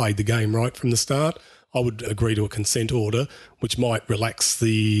dog played the game right from the start, I would agree to a consent order, which might relax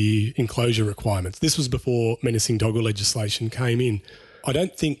the enclosure requirements. This was before menacing dog legislation came in. I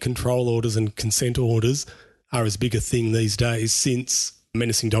don't think control orders and consent orders are as big a thing these days since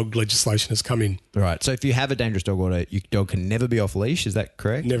menacing dog legislation has come in. Right. So if you have a dangerous dog order, your dog can never be off leash. Is that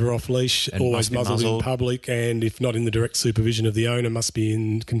correct? Never off leash, and always muzzled in public, and if not in the direct supervision of the owner, must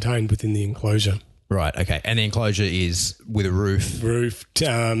be contained within the enclosure. Right, okay. And the enclosure is with a roof? Roofed.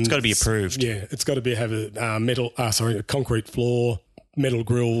 It's got to be approved. Yeah, it's got to have a concrete floor, metal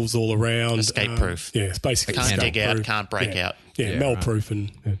grills all around. Escape proof. Yeah, it's basically can't dig out, can't break out. Yeah, metal-proof.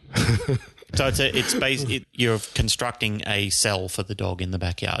 Right. So you're constructing a cell for the dog in the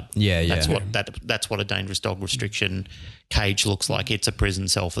backyard. Yeah, That's what a dangerous dog restriction cage looks like. It's a prison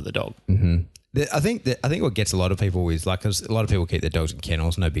cell for the dog. Mm-hmm. I think what gets a lot of people is because a lot of people keep their dogs in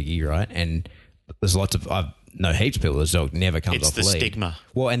kennels, no biggie, right? And there's I know heaps of people whose dog never comes off lead. It's the stigma.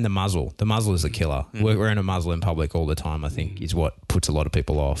 Well, and the muzzle. The muzzle is the killer. Wearing a muzzle in public all the time, I think, is what puts a lot of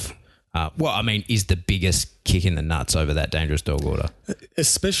people off. Is the biggest kick in the nuts over that dangerous dog order.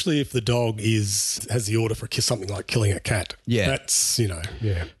 Especially if the dog has the order for something like killing a cat. Yeah. That's,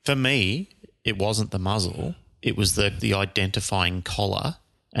 yeah. For me, it wasn't the muzzle. It was the identifying collar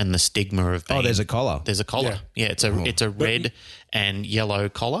and the stigma of being... Oh, there's a collar. There's a collar. Yeah, it's a red and yellow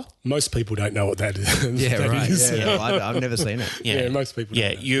collar. Most people don't know what that is. Yeah, that right. is. Yeah. I've never seen it. Yeah, most people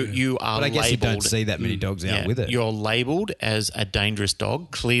don't know. You are But I guess labelled... you don't see that many dogs out with it. You're labelled as a dangerous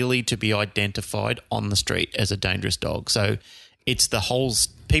dog, clearly to be identified on the street as a dangerous dog. So it's the whole...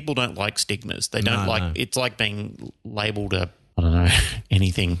 People don't like stigmas. They don't No. It's like being labelled a... I don't know,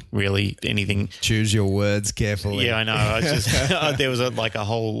 anything. Choose your words carefully. Yeah, I know. I just there was a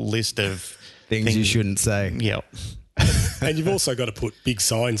whole list of Things you shouldn't say. Yeah. And you've also got to put big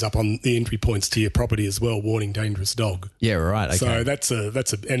signs up on the entry points to your property as well, warning dangerous dog. Yeah, right. Okay. So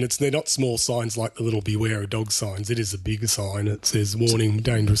they're not small signs like the little beware of dog signs. It is a big sign. It says warning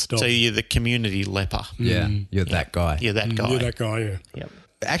dangerous dog. So you're the community leper. yeah, you're that guy. You're that guy. You're that guy, yeah. Yep.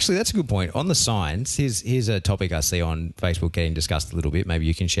 Actually, that's a good point. On the signs, here's a topic I see on Facebook getting discussed a little bit. Maybe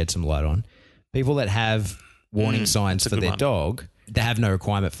you can shed some light on. People that have warning signs for their dog, they have no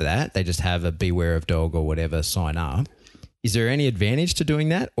requirement for that. They just have a beware of dog or whatever sign up. Is there any advantage to doing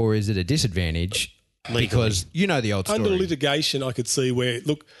that, or is it a disadvantage? Legally. Because you know the old story. Under litigation, I could see where,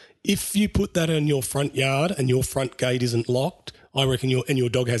 look, if you put that in your front yard and your front gate isn't locked, I reckon your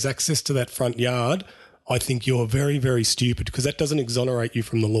dog has access to that front yard, I think you're very, very stupid because that doesn't exonerate you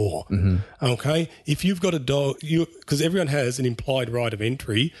from the law. Mm-hmm. Okay? If you've got a dog, because everyone has an implied right of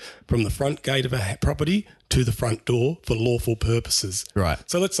entry from the front gate of a property to the front door for lawful purposes. Right.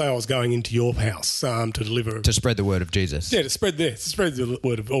 So let's say I was going into your house to deliver... To spread the word of Jesus. Yeah, to spread the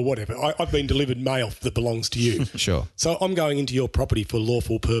word of, or whatever. I've been delivered mail that belongs to you. Sure. So I'm going into your property for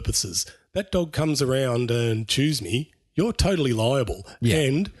lawful purposes. That dog comes around and chews me, you're totally liable. Yeah.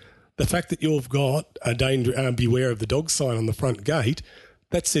 And the fact that you've got a beware of the dog sign on the front gate,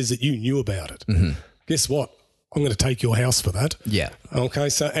 that says that you knew about it. Mm-hmm. Guess what? I'm going to take your house for that. Yeah. Okay,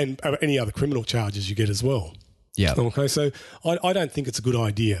 so and any other criminal charges you get as well. Yeah. Okay, so I don't think it's a good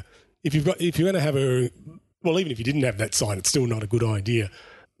idea. If you're going to have even if you didn't have that sign, it's still not a good idea.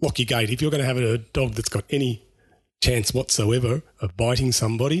 Lock your gate. If you're going to have a dog that's got any chance whatsoever of biting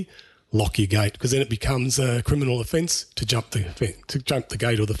somebody, lock your gate, because then it becomes a criminal offence to jump the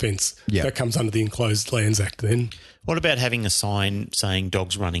gate or the fence. Yeah. That comes under the Enclosed Lands Act then. What about having a sign saying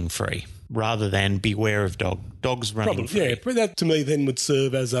dogs running free rather than beware of dogs running free? Yeah, but that to me then would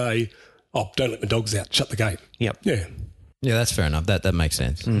serve as don't let my dogs out, shut the gate. Yep. Yeah. Yeah, that's fair enough. That makes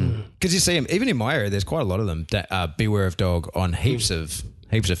sense. Because you see them, even in my area, there's quite a lot of them that beware of dog on heaps of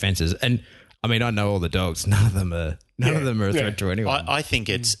fences. And I mean, I know all the dogs. None of them are a threat to anyone. I think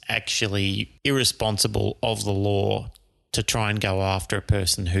it's actually irresponsible of the law to try and go after a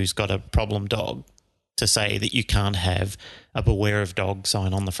person who's got a problem dog to say that you can't have a beware of dog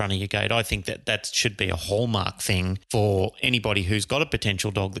sign on the front of your gate. I think that should be a hallmark thing for anybody who's got a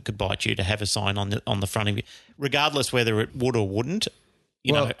potential dog that could bite you to have a sign on the front of you, regardless whether it would or wouldn't.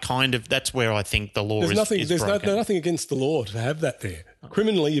 That's where I think the law is broken. There's nothing against the law to have that there.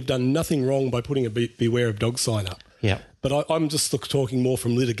 Criminally, you've done nothing wrong by putting a beware of dog sign up. Yeah. But I'm just talking more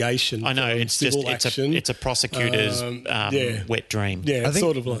from litigation. I know, it's a prosecutor's wet dream. Yeah, it's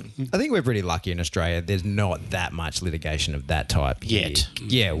sort of like... I think we're pretty lucky in Australia. There's not that much litigation of that type Yet.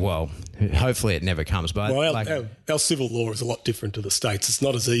 Yeah, well, hopefully it never comes. But our civil law is a lot different to the States. It's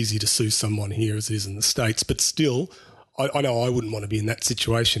not as easy to sue someone here as it is in the States, but still... I know I wouldn't want to be in that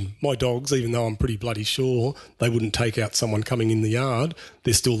situation. My dogs, even though I'm pretty bloody sure they wouldn't take out someone coming in the yard,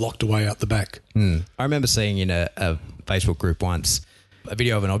 they're still locked away out the back. I remember seeing in a Facebook group once a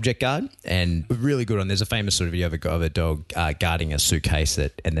video of an object guard, and really good on. There's a famous sort of video of a dog guarding a suitcase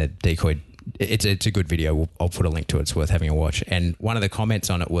and the decoy. It's a good video. I'll put a link to it. It's worth having a watch. And one of the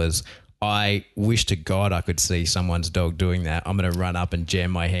comments on it was, I wish to God I could see someone's dog doing that. I'm going to run up and jam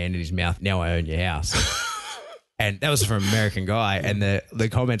my hand in his mouth. Now I own your house. And that was from an American guy. And the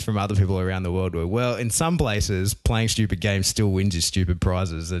comments from other people around the world were, well, in some places, playing stupid games still wins you stupid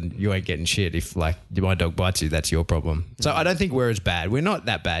prizes and you ain't getting shit. If, like, my dog bites you, that's your problem. So I don't think we're as bad. We're not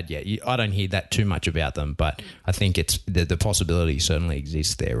that bad yet. I don't hear that too much about them, but I think it's the possibility certainly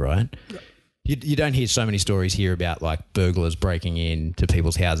exists there, right? You don't hear so many stories here about like burglars breaking into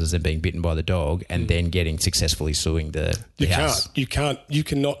people's houses and being bitten by the dog and then getting successfully suing the house. You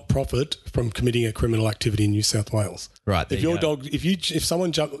cannot profit from committing a criminal activity in New South Wales. Right. If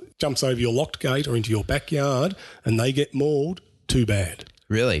someone jumps over your locked gate or into your backyard and they get mauled, too bad.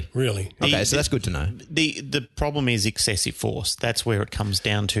 Really? Really. Okay, so that's good to know. The problem is excessive force. That's where it comes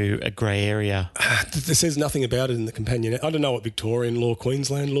down to a grey area. There says nothing about it in the companion. I don't know what Victorian law,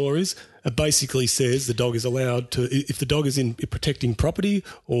 Queensland law is. It basically says the dog is allowed to, if the dog is in protecting property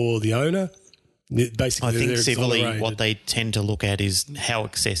or the owner, basically I think they're civilly exonerated. what they tend to look at is how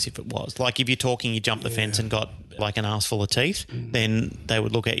excessive it was. Like if you're talking, you jumped the fence and got like an arse full of teeth, then they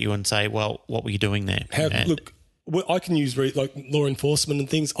would look at you and say, well, what were you doing there? Look, I can use, like law enforcement and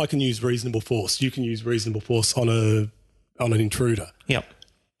things, I can use reasonable force. You can use reasonable force on an intruder. Yep.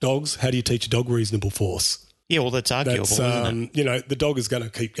 Dogs, how do you teach a dog reasonable force? Yeah, well, that's arguable, isn't it? The dog is going to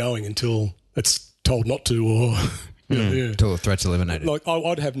keep going until it's told not to or... Until the threat's eliminated. Like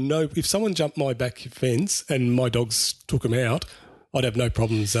I'd have if someone jumped my back fence and my dogs took them out, I'd have no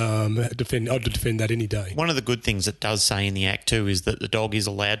problems. I'd defend that any day. One of the good things it does say in the Act too is that the dog is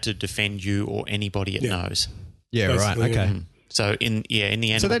allowed to defend you or anybody it knows. Yeah, right. Basically, Okay. So in the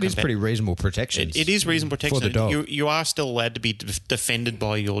animal, So that is pretty reasonable protection. It is reasonable protection. for the dog. You are still allowed to be defended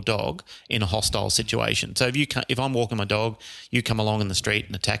by your dog in a hostile situation. So if I'm walking my dog, you come along in the street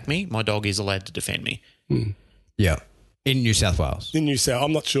and attack me, my dog is allowed to defend me. Yeah. In New South Wales. In New South,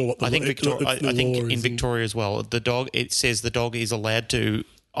 I'm not sure what the I think law I think is in Victoria as well. It says the dog is allowed to.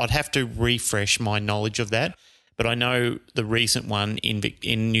 I'd have to refresh my knowledge of that, but I know the recent one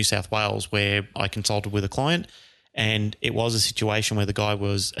in New South Wales where I consulted with a client, and it was a situation where the guy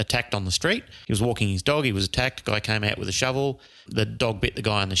was attacked on the street. He was walking his dog. He was attacked. The guy came out with a shovel. The dog bit the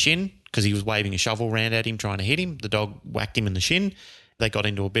guy on the shin because he was waving a shovel around at him trying to hit him. The dog whacked him in the shin. They got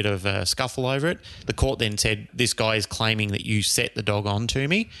into a bit of a scuffle over it. The court then said, this guy is claiming that you set the dog on to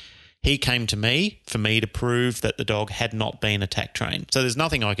me. He came to me for me to prove that the dog had not been attack trained. So there's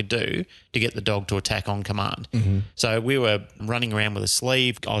nothing I could do to get the dog to attack on command. Mm-hmm. So we were running around with a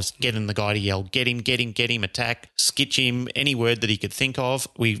sleeve. I was getting the guy to yell, get him, attack, skitch him, any word that he could think of.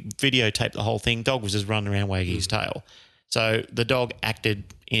 We videotaped the whole thing. Dog was just running around wagging his tail. So the dog acted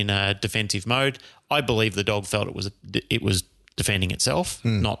in a defensive mode. I believe the dog felt it was defending itself,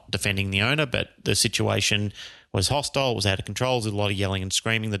 not defending the owner, but the situation was hostile, it was out of control, there was a lot of yelling and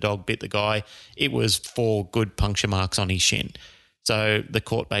screaming. The dog bit the guy. It was 4 good puncture marks on his shin. So the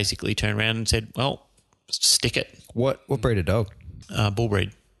court basically turned around and said, well, stick it. What breed of dog? Bull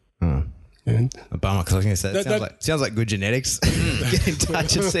breed. A bummer, because I was going to say, sounds like good genetics. Get in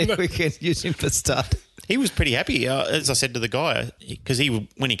touch and see if we can use him for start. He was pretty happy, as I said to the guy, because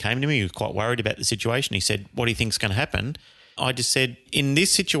when he came to me, he was quite worried about the situation. He said, what do you think's going to happen? I just said, in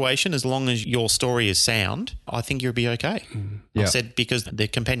this situation, as long as your story is sound, I think you'll be okay. Yeah. I said, because the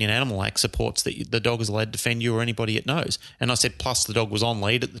Companion Animal Act supports that the dog is allowed to defend you or anybody it knows. And I said, plus the dog was on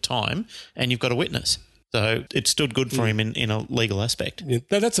lead at the time and you've got a witness. So it stood good for him in a legal aspect. Yeah,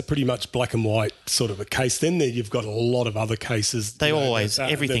 that's a pretty much black and white sort of a case. Then there you've got a lot of other cases.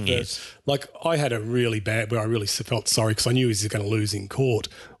 Everything is. Like I had a really bad where I really felt sorry because I knew he was going to lose in court,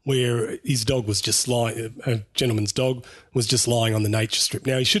 where his dog was just lying, a gentleman's dog was just lying on the nature strip.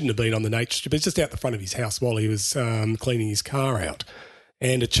 Now, he shouldn't have been on the nature strip. It's just out the front of his house while he was cleaning his car out.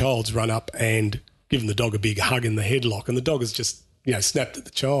 And a child's run up and given the dog a big hug in the headlock, and the dog has just, snapped at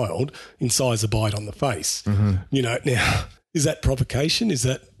the child, incisor bite on the face. Mm-hmm. Now, is that provocation? Is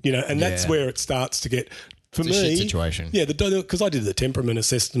that, and that's where it starts to get... For me, a shit situation. Yeah, the dog, because I did the temperament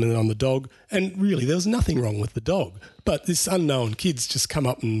assessment on the dog, and really there was nothing wrong with the dog. But this unknown kid's just come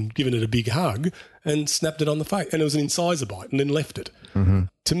up and given it a big hug and snapped it on the face, and it was an incisor bite, and then left it. Mm-hmm.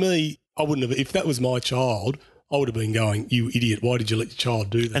 To me, I wouldn't have. If that was my child, I would have been going, "You idiot! Why did you let your child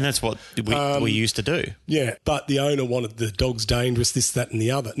do that?" And that's what we used to do. Yeah, but the owner wanted the dog's dangerous, this, that, and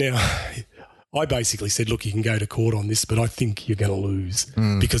the other. Now, I basically said, look, you can go to court on this, but I think you're going to lose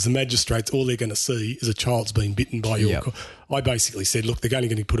because the magistrates, all they're going to see is a child's been bitten by your... Yep. I basically said, look, they're only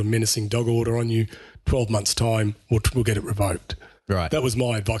going to put a menacing dog order on you. 12 months' time, we'll get it revoked. Right. That was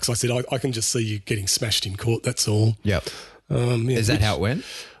my advice. I said, I can just see you getting smashed in court, that's all. Yep. Is that how it went?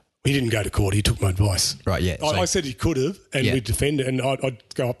 He didn't go to court. He took my advice. Right, yeah. I said he could have, and we'd defend it, and I'd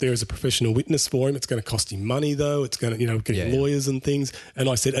go up there as a professional witness for him. It's going to cost him money, though. It's going to, getting lawyers and things. And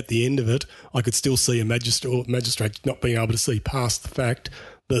I said at the end of it, I could still see a magistrate not being able to see past the fact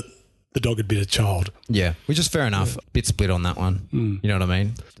that the dog had bit a child. Yeah, which is fair enough. Bit split on that one. You know what I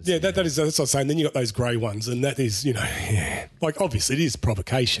mean? Yeah, that's what I'm saying. Then you got those grey ones, and that is, like obviously it is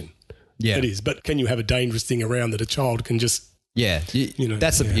provocation. Yeah, it is. But can you have a dangerous thing around that a child can just? Yeah,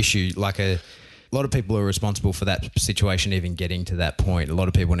 that's the issue. Like a lot of people are responsible for that situation even getting to that point. A lot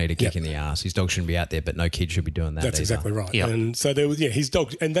of people need a kick in the ass. His dog shouldn't be out there, but no kid should be doing that. That's either. exactly right. Yep. And so there was, his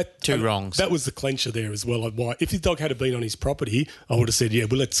dog, and that two wrongs. That was the clencher there as well. Why, if his dog had been on his property, I would have said,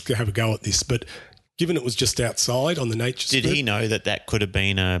 well, let's have a go at this. But given it was just outside on the nature strip. Did he know that could have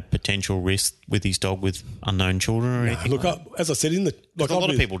been a potential risk with his dog with unknown children or anything? Look, as I said, a lot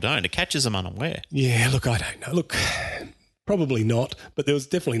of people don't. It catches them unaware. Yeah, look, I don't know. Look, probably not, but there was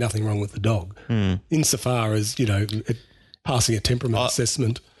definitely nothing wrong with the dog insofar as, passing a temperament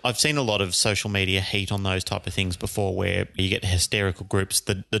assessment. I've seen a lot of social media heat on those type of things before where you get hysterical groups,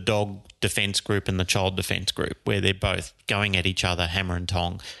 the dog defence group and the child defence group, where they're both going at each other hammer and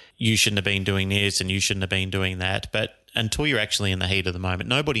tong. You shouldn't have been doing this and you shouldn't have been doing that. But until you're actually in the heat of the moment,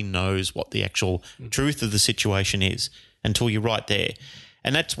 nobody knows what the actual truth of the situation is until you're right there.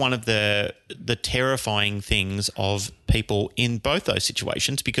 And that's one of the terrifying things of people in both those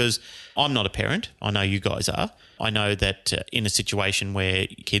situations, because I'm not a parent. I know you guys are. I know that in a situation where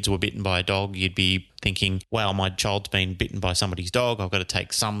kids were bitten by a dog, you'd be thinking, wow, my child's been bitten by somebody's dog. I've got to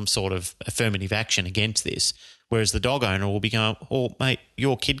take some sort of affirmative action against this. Whereas the dog owner will be going, oh, mate,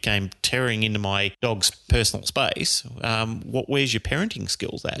 your kid came tearing into my dog's personal space. Where's your parenting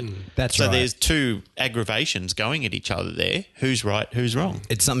skills at? That's right. So there's two aggravations going at each other there. Who's right, who's wrong?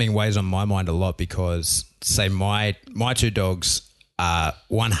 It's something weighs on my mind a lot because, say, my two dogs are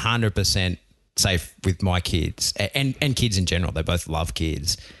 100% safe with my kids and kids in general. They both love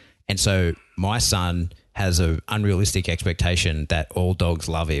kids. And so my son has an unrealistic expectation that all dogs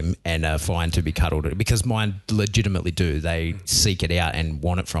love him and are fine to be cuddled, because mine legitimately do. They seek it out and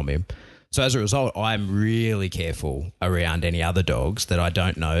want it from him. So as a result, I'm really careful around any other dogs that I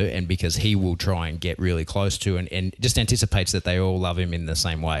don't know, and because he will try and get really close to and just anticipates that they all love him in the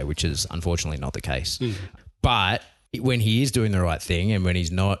same way, which is unfortunately not the case. But when he is doing the right thing and when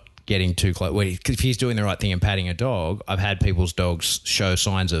he's not getting too close, if he's doing the right thing and patting a dog, I've had people's dogs show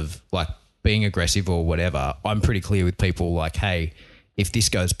signs of like being aggressive or whatever. I'm pretty clear with people like, hey, if this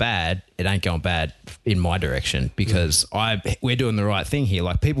goes bad, it ain't going bad in my direction, because we're doing the right thing here.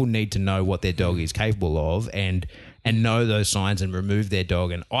 Like, people need to know what their dog is capable of and know those signs and remove their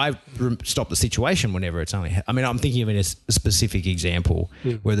dog. And I stop the situation whenever it's only... I mean, I'm thinking of a specific example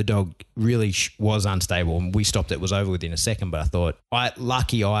where the dog really was unstable and we stopped it. It was over within a second, but I thought,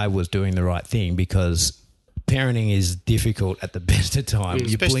 lucky I was doing the right thing, because parenting is difficult at the best of times.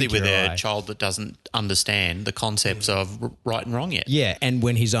 Especially with a child that doesn't understand the concepts of right and wrong yet. Yeah, and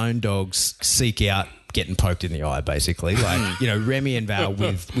when his own dogs seek out getting poked in the eye, basically. Like, Remy and Val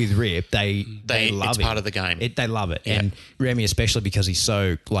with Rip, they love it's it. part of the game. They love it. Yeah. And Remy, especially because he's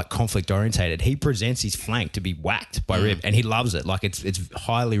so like conflict orientated, he presents his flank to be whacked by Rip, and he loves it. Like, it's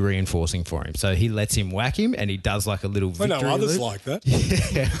highly reinforcing for him. So he lets him whack him, and he does like a little victory I know others loop. like that.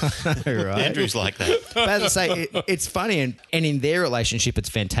 Yeah, I know, right? Andrew's like that. But as I say, it's funny, and in their relationship, it's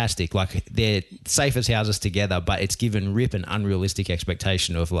fantastic. Like, they're safe as houses together, but it's given Rip an unrealistic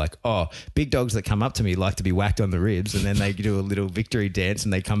expectation of like, oh, big dogs that come up to me like to be whacked on the ribs, and then they do a little victory dance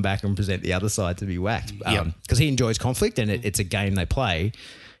and they come back and present the other side to be whacked. Because he enjoys conflict, and it's a game they play.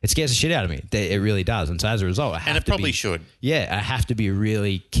 It scares the shit out of me. It really does. And so as a result, I have to be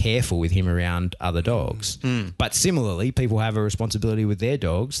really careful with him around other dogs. But similarly, people have a responsibility with their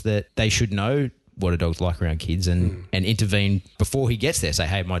dogs that they should know what a dog's like around kids and intervene before he gets there. Say,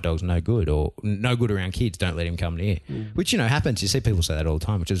 hey, my dog's no good, or no good around kids, don't let him come near. Which, happens. You see people say that all the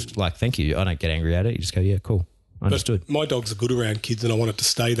time, which is like, thank you. I don't get angry at it. You just go, yeah, cool. Understood. But my dogs are good around kids and I want it to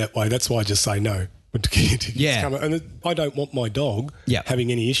stay that way. That's why I just say no. When kids come, and I don't want my dog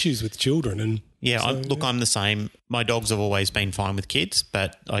having any issues with children. And I'm the same. My dogs have always been fine with kids,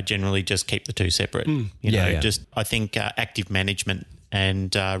 but I generally just keep the two separate. I think active management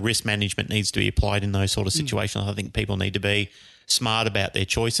and risk management needs to be applied in those sort of situations. I think people need to be smart about their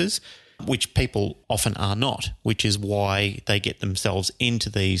choices, which people often are not, which is why they get themselves into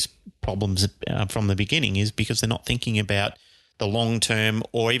these problems from the beginning, is because they're not thinking about the long-term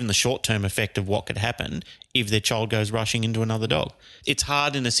or even the short-term effect of what could happen if their child goes rushing into another dog. It's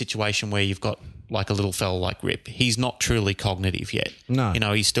hard in a situation where you've got like a little fella like Rip. He's not truly cognitive yet. No.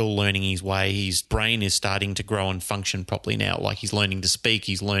 He's still learning his way. His brain is starting to grow and function properly now. Like, he's learning to speak.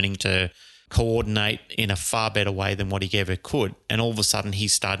 He's learning to coordinate in a far better way than what he ever could. And all of a sudden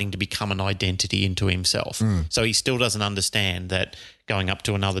he's starting to become an identity into himself. So he still doesn't understand that going up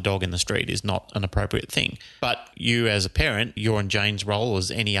to another dog in the street is not an appropriate thing. But you as a parent, your and Jane's role as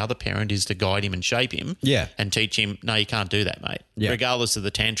any other parent is to guide him and shape him and teach him, no, you can't do that, mate. Yeah. Regardless of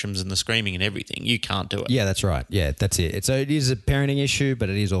the tantrums and the screaming and everything, you can't do it. Yeah, that's right. Yeah, that's it. So it is a parenting issue, but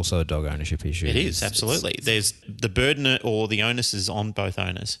it is also a dog ownership issue. It is, absolutely. There's the burden or the onus is on both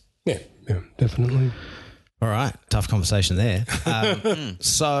owners. Yeah, definitely. All right, tough conversation there.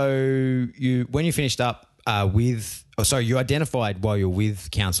 So when you finished up you identified while you're with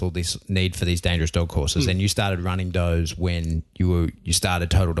council this need for these dangerous dog courses, and you started running those when you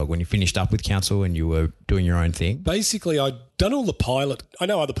started Total Dog, when you finished up with council and you were doing your own thing? Basically, I'd done all the pilot. I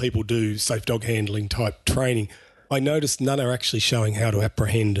know other people do safe dog handling type training. I noticed none are actually showing how to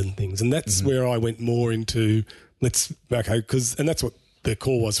apprehend and things, and that's where I went more into and that's what the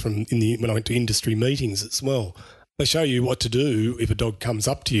call was when I went to industry meetings as well. They show you what to do if a dog comes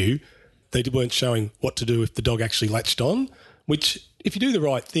up to you. They weren't showing what to do if the dog actually latched on, which if you do the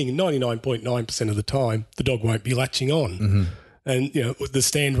right thing, 99.9% of the time, the dog won't be latching on. Mm-hmm. And, the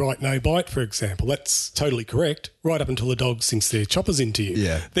stand right, no bite, for example, that's totally correct, right up until the dog sinks their choppers into you.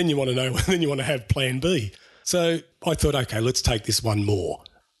 Yeah. Then you want to know, then you want to have plan B. So I thought, okay, let's take this one more.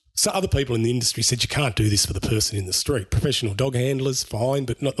 So other people in the industry said you can't do this for the person in the street. Professional dog handlers, fine,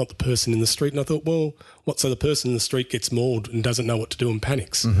 but not the person in the street. And I thought, well, so the person in the street gets mauled and doesn't know what to do and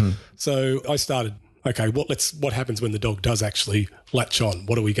panics. Mm-hmm. So I started, okay, what happens when the dog does actually latch on?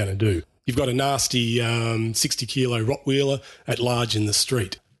 What are we going to do? You've got a nasty 60-kilo Rottweiler at large in the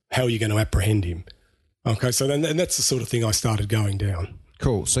street. How are you going to apprehend him? Okay, so then that's the sort of thing I started going down.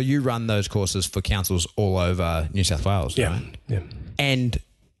 Cool. So you run those courses for councils all over New South Wales, right? Yeah. And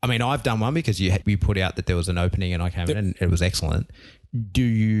I mean, I've done one because you put out that there was an opening and I came in and it was excellent. Do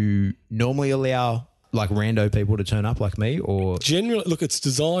you normally allow like rando people to turn up like me, or? Generally, look, it's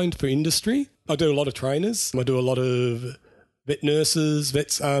designed for industry. I do a lot of trainers. I do a lot of vet nurses,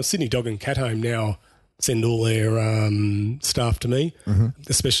 vets. Sydney Dog and Cat Home now send all their staff to me,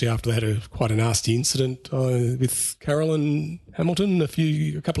 especially after they had quite a nasty incident with Carolyn Hamilton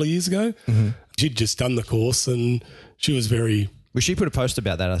a couple of years ago. Mm-hmm. She'd just done the course and she was very... Well, she put a post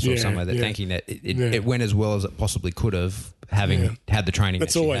about that, I saw somewhere, thanking that it went as well as it possibly could have, having had the training.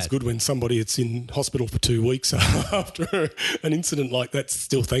 It's always good when somebody that's in hospital for 2 weeks after an incident like that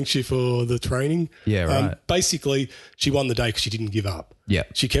still thanks you for the training. Yeah, right. Basically, she won the day because she didn't give up. Yeah.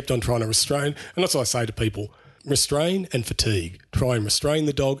 She kept on trying to restrain. And that's what I say to people, restrain and fatigue. Try and restrain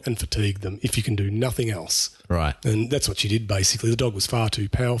the dog and fatigue them if you can do nothing else. Right. And that's what she did basically. The dog was far too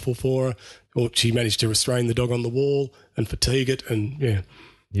powerful for her. Or she managed to restrain the dog on the wall and fatigue it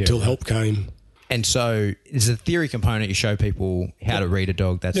until help came. And so there's a theory component. You show people how to read a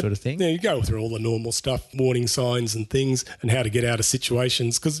dog, that sort of thing? Yeah, you go through all the normal stuff, warning signs and things, and how to get out of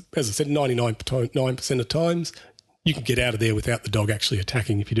situations. Because, as I said, 99% of times you can get out of there without the dog actually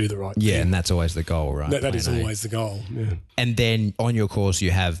attacking if you do the right thing. Yeah, and that's always the goal, right? That is always the goal, yeah. And then on your course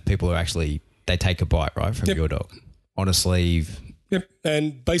you have people who actually, they take a bite, right, from your dog on a sleeve. Yep,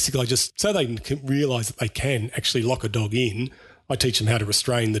 and basically so they can realise that they can actually lock a dog in, I teach them how to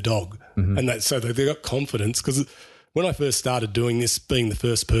restrain the dog. Mm-hmm. And so they've got confidence, because when I first started doing this, being the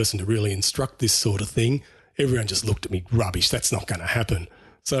first person to really instruct this sort of thing, everyone just looked at me, rubbish, that's not going to happen.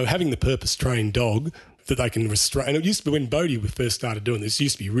 So having the purpose-trained dog that they can restrain, and it used to be when Bodie first started doing this, it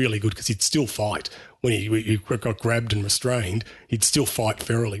used to be really good because he'd still fight. When he got grabbed and restrained, he'd still fight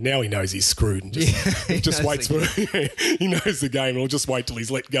ferally. Now he knows he's screwed and just waits for he knows the game and will just wait till he's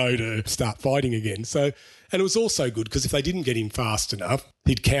let go to start fighting again. So, and it was also good because if they didn't get him fast enough,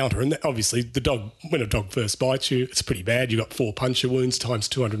 he'd counter. And obviously the dog, when a dog first bites you, it's pretty bad. You've got 4 puncture wounds times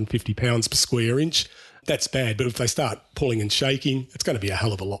 250 pounds per square inch. That's bad, but if they start pulling and shaking, it's going to be a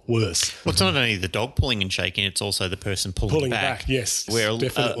hell of a lot worse. Well, it's not only the dog pulling and shaking, it's also the person pulling back. Yes, where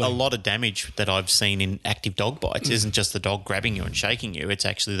definitely. A lot of damage that I've seen in active dog bites isn't just the dog grabbing you and shaking you, it's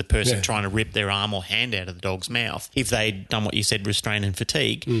actually the person trying to rip their arm or hand out of the dog's mouth. If they'd done what you said, restrain and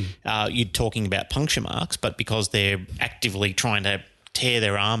fatigue, you're talking about puncture marks, but because they're actively trying to tear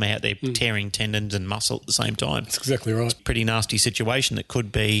their arm out, they're tearing tendons and muscle at the same time. That's exactly right. It's a pretty nasty situation that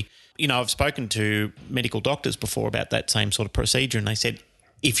could be... I've spoken to medical doctors before about that same sort of procedure, and they said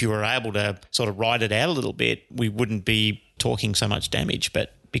if you were able to sort of ride it out a little bit, we wouldn't be talking so much damage.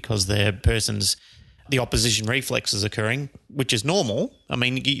 But because the opposition reflex is occurring, which is normal, I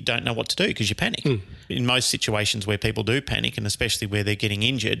mean, you don't know what to do because you panic. In most situations where people do panic, and especially where they're getting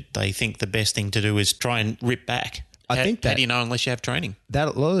injured, they think the best thing to do is try and rip back. I think how do you know unless you have training? That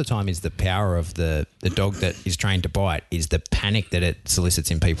a lot of the time is the power of the dog that is trained to bite, is the panic that it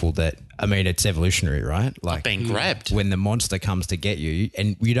solicits in people that, I mean, it's evolutionary, right? Like being grabbed. When the monster comes to get you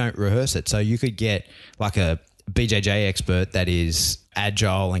and you don't rehearse it. So you could get like a BJJ expert that is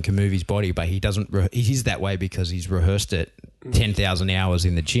agile and can move his body, but he's that way because he's rehearsed it 10,000 hours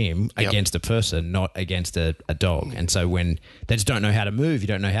in the gym against a person, not against a dog. And so when they just don't know how to move, you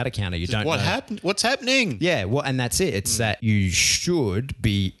don't know how to counter, you don't know what's happening. Yeah, well, and that's it. It's that you should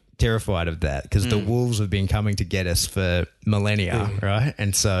be terrified of that because the wolves have been coming to get us for millennia, right?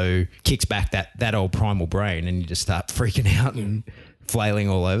 And so kicks back that old primal brain and you just start freaking out and flailing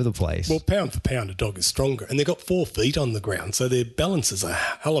all over the place. Well, pound for pound, a dog is stronger, and they've got 4 feet on the ground, so their balance is a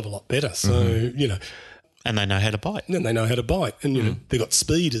hell of a lot better. So, you know. And they know how to bite. And they know how to bite. And, you know, they've got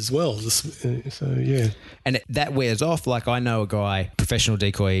speed as well. So, yeah. And that wears off. Like, I know a guy, professional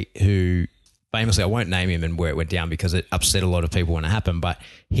decoy, who famously, I won't name him and where it went down because it upset a lot of people when it happened, but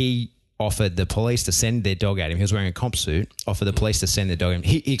he offered the police to send their dog at him. He was wearing a comp suit, offered the police to send their dog at him.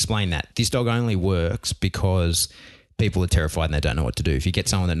 He explained that this dog only works because people are terrified and they don't know what to do. If you get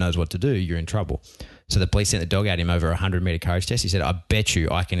someone that knows what to do, you're in trouble. So the police sent the dog at him over a 100-metre courage test. He said, I bet you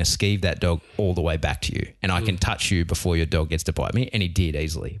I can esquive that dog all the way back to you and I can touch you before your dog gets to bite me. And he did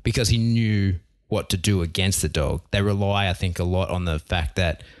easily because he knew what to do against the dog. They rely, I think, a lot on the fact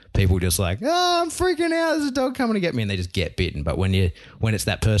that people just like, I'm freaking out. There's a dog coming to get me, and they just get bitten. But when it's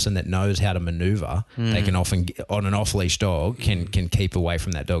that person that knows how to maneuver, they can often, on an off-leash dog, can keep away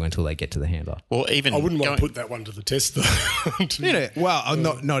from that dog until they get to the handler. Or even I wouldn't want to put that one to the test, though. Well, I'm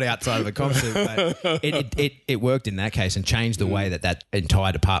not outside of a concert, but it worked in that case and changed the way that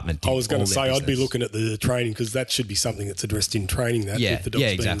entire department did. I was going to say business. I'd be looking at the training because that should be something that's addressed in training. That if the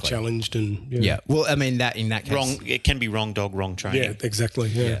dog's being challenged and well, I mean that in that case, wrong. It can be wrong dog, wrong training. Yeah, exactly.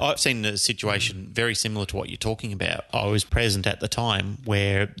 Yeah. I've seen a situation very similar to what you're talking about. I was present at the time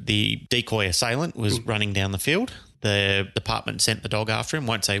where the decoy assailant was running down the field. The department sent the dog after him.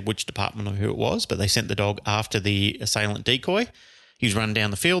 Won't say which department or who it was, but they sent the dog after the assailant decoy. He was running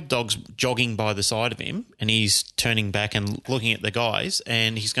down the field, dog's jogging by the side of him, and he's turning back and looking at the guys,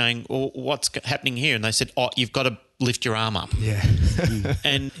 and he's going, well, what's happening here? And they said, you've got to lift your arm up. Yeah.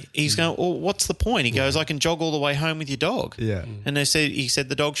 And he's going, well, what's the point? He goes, I can jog all the way home with your dog. Yeah. And he said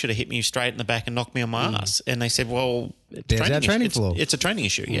the dog should have hit me straight in the back and knocked me on my ass. And they said, well, there's our training flaw. It's a training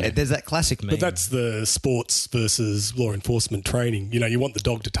issue. Yeah. There's that classic meme. But that's the sports versus law enforcement training. You know, you want the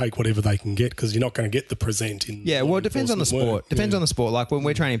dog to take whatever they can get because you're not going to get the present in. Yeah, well, it depends on the sport. Depends on the sport. Like when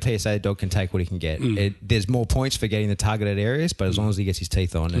we're training PSA, the dog can take what he can get. There's more points for getting the targeted areas, but as long as he gets his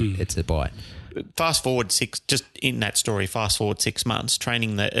teeth on, it's a bite. Fast forward 6 months,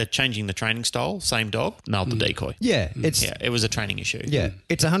 changing the training style, same dog, nailed the decoy. Yeah, it was a training issue. Yeah,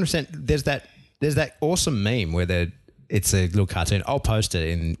 it's 100%. There's that awesome meme where it's a little cartoon. I'll post it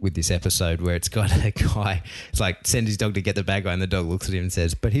in with this episode where it's got a guy. It's like sends his dog to get the bad guy, and the dog looks at him and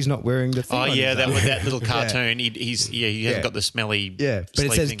says, "But he's not wearing the thing." Oh yeah, that little cartoon. He hasn't got the smelly. Yeah, but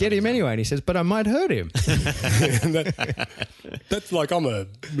it says get him anyway, and he says, "But I might hurt him." That's like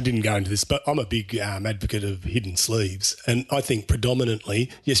we didn't go into this, but I'm a big advocate of hidden sleeves, and I think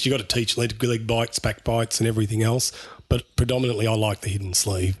predominantly, yes, you got to teach leg bites, back bites, and everything else, but predominantly I like the hidden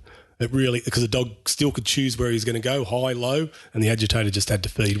sleeve. It really, because the dog still could choose where he's going to go, high, low, and the agitator just had to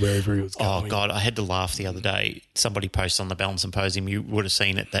feed wherever he was going. Oh, God, I had to laugh the other day. Somebody posted on the Balance Symposium, you would have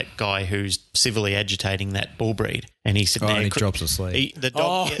seen it, that guy who's civilly agitating that bull breed. And he's sitting there. And he drops asleep. The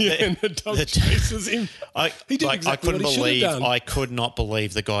dog chases him. I could not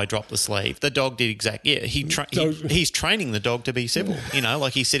believe the guy dropped the sleeve. The dog did exactly. Yeah, he's training the dog to be civil. You know,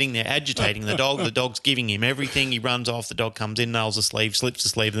 like he's sitting there agitating the dog. The dog's giving him everything. He runs off. The dog comes in, nails the sleeve, slips the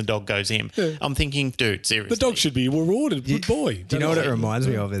sleeve, and the dog goes in. Yeah. I'm thinking, dude, seriously. The dog should be rewarded. Good boy. Do you know what it reminds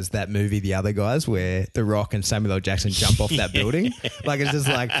me of? Is that movie, The Other Guys, where The Rock and Samuel L. Jackson jump off that building? Like, it's just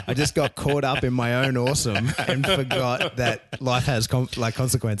like, I just got caught up in my own awesome and forgot that life has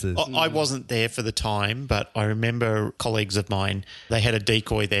consequences. I wasn't there for the time, but I remember colleagues of mine, they had a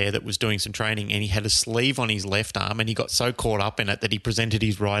decoy there that was doing some training, and he had a sleeve on his left arm, and he got so caught up in it that he presented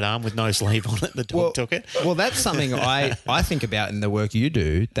his right arm with no sleeve on it. The dog took it. Well, that's something I think about in the work you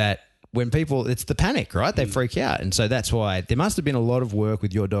do, that when people, it's the panic, right? They freak out. And so that's why there must have been a lot of work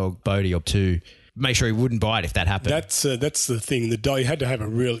with your dog, Bodie, to make sure he wouldn't bite if that happened. That's the thing. The dog, you had to have a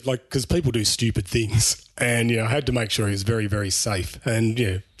real, because people do stupid things, and I had to make sure he was very, very safe.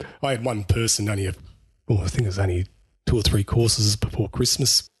 And I had one person I think it was only 2 or 3 courses before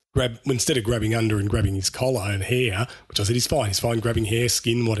Christmas. Instead of grabbing under and grabbing his collar and hair, which I said he's fine grabbing hair,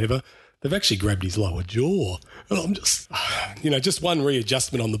 skin, whatever. They've actually grabbed his lower jaw. And I'm just, just one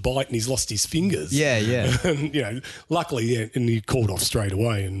readjustment on the bite and he's lost his fingers. Yeah, yeah. And, luckily, and he called off straight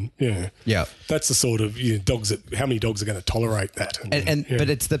away. And, yeah, that's the sort of dogs how many dogs are going to tolerate that? But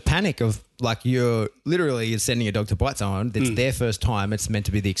it's the panic of, like, you're sending a dog to bite someone. It's their first time. It's meant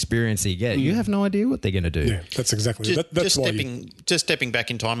to be the experience that you get. You have no idea what they're going to do. Yeah, that's exactly that's just stepping back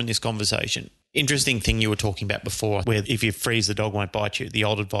in time in this conversation. Interesting thing you were talking about before, where if you freeze, the dog won't bite you. The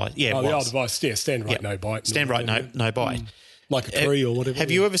old advice. Yeah, the old advice. Yeah, stand right, no bite. Stand right, no bite. Like a tree or whatever.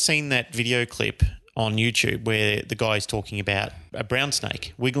 Have you ever seen that video clip on YouTube where the guy's talking about a brown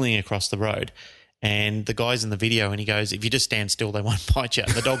snake wiggling across the road, And the guy's in the video and he goes, if you just stand still, they won't bite you.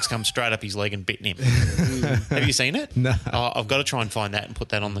 And the dog's come straight up his leg and bitten him. Have you seen it? No. I've got to try and find that and put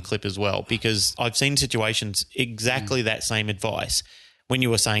that on the clip as well, because I've seen situations exactly that same advice. When you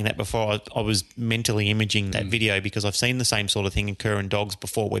were saying that before, I was mentally imaging that video, because I've seen the same sort of thing occur in dogs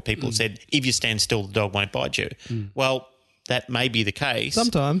before, where people have said, if you stand still, the dog won't bite you. Well, that may be the case.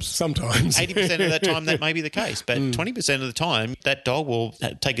 Sometimes. 80% of the time, that may be the case. But 20% of the time, that dog will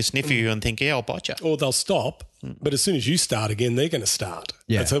take a sniff of you and think, yeah, I'll bite you. Or they'll stop, but as soon as you start again, they're going to start.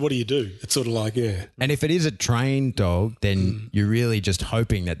 Yeah. And so what do you do? It's sort of like, And if it is a trained dog, then you're really just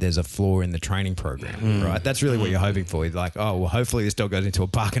hoping that there's a flaw in the training program, right? That's really what you're hoping for. You're like, oh, well, hopefully this dog goes into a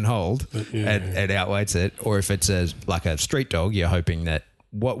park and hold and outweights it. Or if it's like a street dog, you're hoping that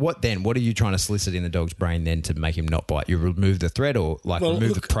What then? What are you trying to solicit in the dog's brain then to make him not bite? You remove the threat or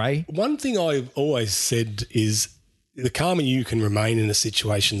remove the prey? One thing I've always said is the calmer you can remain in a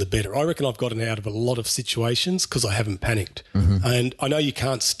situation, the better. I reckon I've gotten out of a lot of situations because I haven't panicked. And I know you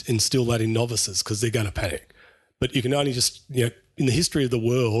can't instill that in novices because they're going to panic. But you can only just, in the history of the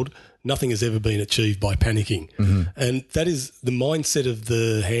world, nothing has ever been achieved by panicking. And that is the mindset of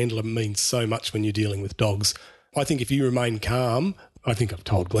the handler means so much when you're dealing with dogs. I think if you remain calm, I think I've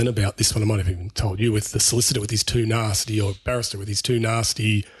told Glenn about this one. I might have even told you, with the solicitor with his two nasty, or barrister with his two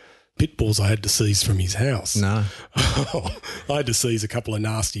nasty pit bulls I had to seize from his house. No. I had to seize a couple of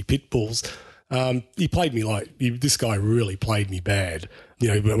nasty pit bulls. He played me this guy really played me bad.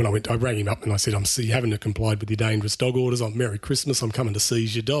 When I rang him up and I said, you haven't complied with your dangerous dog orders. Merry Christmas. I'm coming to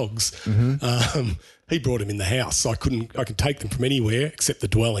seize your dogs. He brought him in the house, so I could take them from anywhere except the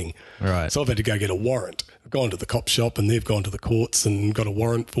dwelling. Right. So I've had to go get a warrant. I've gone to the cop shop and they've gone to the courts and got a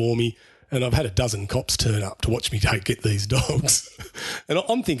warrant for me. And I've had a dozen cops turn up to watch me get these dogs. And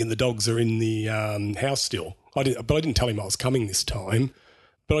I'm thinking the dogs are in the house still. But I didn't tell him I was coming this time.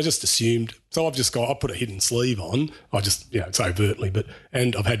 But I just assumed. So I put a hidden sleeve on. I just, it's overtly,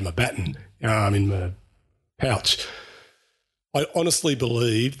 and I've had my baton in my pouch. I honestly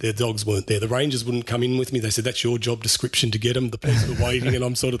believe their dogs weren't there. The rangers wouldn't come in with me. They said, that's your job description to get them. The police were waiting, and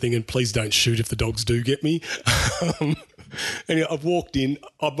I'm sort of thinking, please don't shoot if the dogs do get me. Anyway, I've walked in.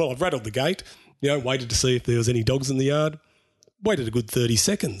 I've rattled the gate, waited to see if there was any dogs in the yard. Waited a good 30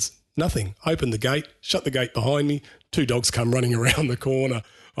 seconds. Nothing. Opened the gate, shut the gate behind me. Two dogs come running around the corner.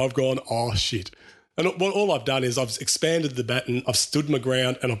 I've gone, oh, shit. And all I've done is I've expanded the baton, I've stood my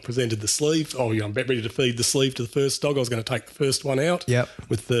ground, and I've presented the sleeve. Oh, I'm ready to feed the sleeve to the first dog. I was going to take the first one out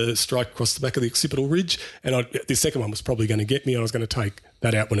with the strike across the back of the occipital ridge, and the second one was probably going to get me, and I was going to take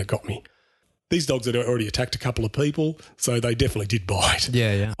that out when it got me. These dogs had already attacked a couple of people, so they definitely did bite.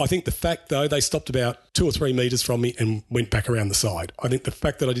 Yeah. I think the fact, though, they stopped about 2 or 3 metres from me and went back around the side. I think the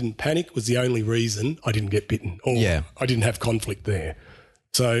fact that I didn't panic was the only reason I didn't get bitten, or I didn't have conflict there.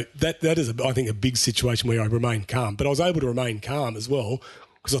 So that is, I think, a big situation where I remained calm. But I was able to remain calm as well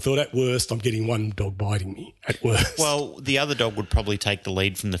because I thought at worst I'm getting one dog biting me, at worst. Well, the other dog would probably take the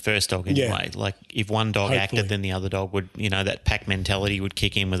lead from the first dog anyway. Yeah. Like if one dog acted, then the other dog would, that pack mentality would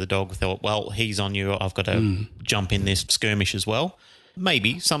kick in where the dog thought, well, he's on you, I've got to jump in this skirmish as well.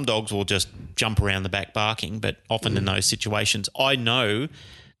 Maybe some dogs will just jump around the back barking, but often in those situations, I know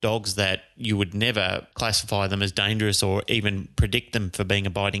dogs that you would never classify them as dangerous or even predict them for being a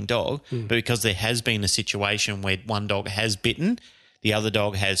biting dog, but because there has been a situation where one dog has bitten, the other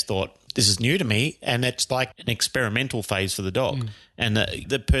dog has thought, this is new to me, and it's like an experimental phase for the dog. And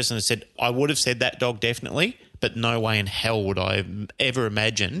the person has said, I would have said that dog definitely, but no way in hell would I have ever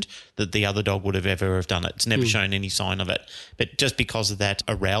imagined that the other dog would have ever have done it. It's never shown any sign of it. But just because of that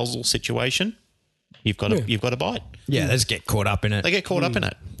arousal situation, you've got to bite. Yeah, they just get caught up in it. They get caught up in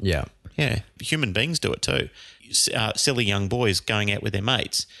it. Yeah. Yeah. Human beings do it too. Silly young boys going out with their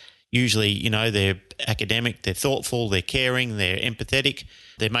mates. Usually, they're academic, they're thoughtful, they're caring, they're empathetic.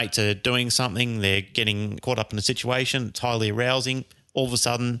 Their mates are doing something, they're getting caught up in a situation, it's highly arousing. All of a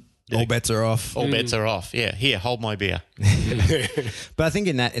sudden, all bets are off. All bets are off. Yeah. Here, hold my beer. But I think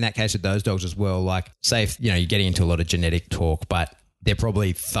in that case with those dogs as well, like say if, you're getting into a lot of genetic talk, but they're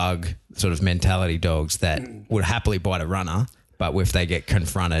probably thug sort of mentality dogs that would happily bite a runner, but if they get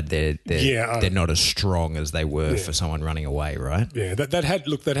confronted, they're not as strong as they were for someone running away, right? Yeah, that had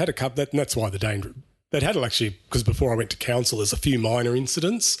a couple, and that's why the danger. That had actually, because before I went to council, there's a few minor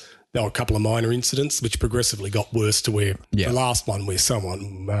incidents. There were a couple of minor incidents which progressively got worse to where the last one where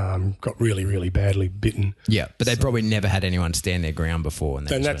someone got really, really badly bitten. Yeah, but they'd probably never had anyone stand their ground before. And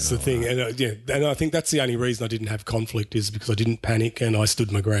that's the thing. And I think that's the only reason I didn't have conflict is because I didn't panic and I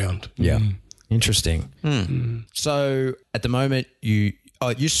stood my ground. Yeah. Interesting. So at the moment, Oh,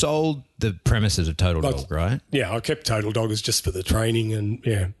 you sold the premises of Total Dog, right? Yeah, I kept Total Dog as just for the training and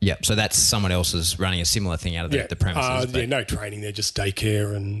yeah. Yep. So that's someone else is running a similar thing out of the premises. Yeah, no training. They're just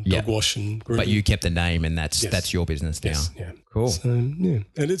daycare and dog wash and grooming. But you kept the name and that's your business now. Yes, yeah. Cool. So, and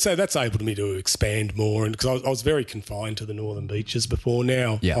so that's able me to expand more, and because I was very confined to the northern beaches before.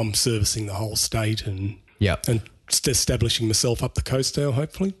 Now I'm servicing the whole state and establishing myself up the coast now,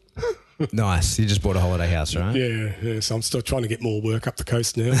 hopefully. Nice. You just bought a holiday house, right? Yeah. So I'm still trying to get more work up the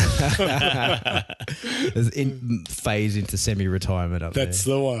coast now. Phase into semi-retirement up That's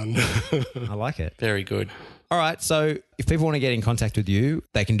there. the one. I like it. Very good. All right. So if people want to get in contact with you,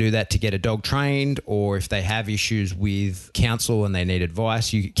 they can do that to get a dog trained, or if they have issues with counsel and they need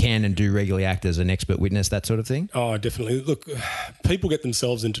advice, you can and do regularly act as an expert witness, that sort of thing? Oh, definitely. Look, people get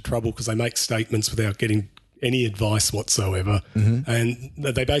themselves into trouble because they make statements without getting any advice whatsoever. And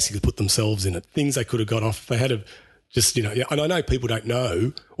they basically put themselves in it. Things they could have got off if they had and I know people don't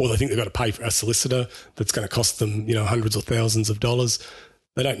know, or they think they've got to pay for a solicitor that's going to cost them, hundreds or thousands of dollars.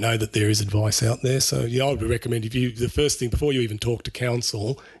 They don't know that there is advice out there. So I would recommend the first thing before you even talk to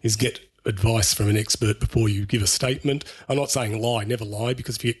counsel is get advice from an expert before you give a statement. I'm not saying lie, never lie,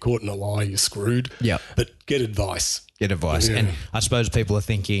 because if you get caught in a lie, you're screwed. Yeah. But get advice. Get advice. Yeah. And I suppose people are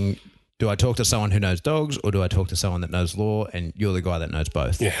thinking, do I talk to someone who knows dogs or do I talk to someone that knows law? And you're the guy that knows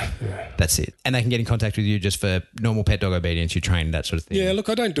both. Yeah. That's it. And they can get in contact with you just for normal pet dog obedience, you train, that sort of thing. Yeah, look,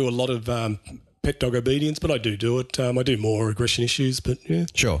 I don't do a lot of pet dog obedience, but I do it. I do more aggression issues, but yeah.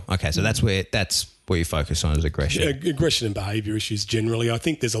 Sure. Okay. So that's where you focus on is aggression. Aggression and behaviour issues generally. I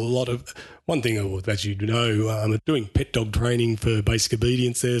think there's a lot of, one thing as you know, doing pet dog training for basic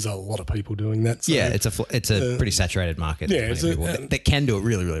obedience, there's a lot of people doing that. So, yeah, it's a pretty saturated market. Yeah, that can do it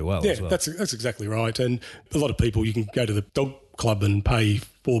really, really well as well. That's exactly right. And a lot of people, you can go to the dog club and pay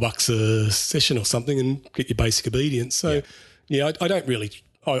 $4 a session or something and get your basic obedience. So, I don't really,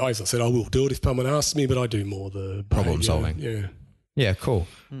 as I said, I will do it if someone asks me, but I do more the problem solving. Yeah. Yeah, cool.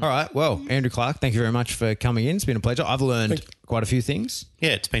 All right. Well, Andrew Clark, thank you very much for coming in. It's been a pleasure. I've learned quite a few things. Yeah,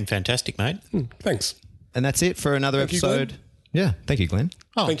 it's been fantastic, mate. Thanks. And that's it for another episode. Yeah. Thank you, Glenn.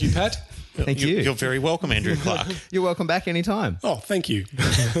 Oh, thank you, Pat. Thank you. You're very welcome, Andrew Clark. You're welcome back anytime. Oh, thank you.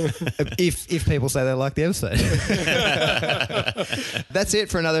 if people say they like the episode. That's it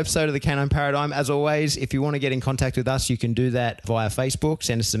for another episode of the Canine Paradigm. As always, if you want to get in contact with us, you can do that via Facebook.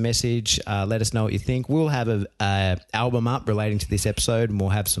 Send us a message. Let us know what you think. We'll have an album up relating to this episode, and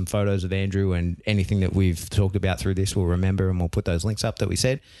we'll have some photos of Andrew and anything that we've talked about through this. We'll remember, and we'll put those links up that we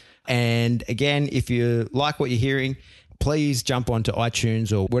said. And again, if you like what you're hearing, please jump onto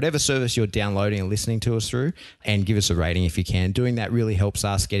iTunes or whatever service you're downloading and listening to us through and give us a rating if you can. Doing that really helps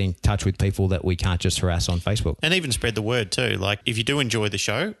us get in touch with people that we can't just harass on Facebook. And even spread the word too. Like if you do enjoy the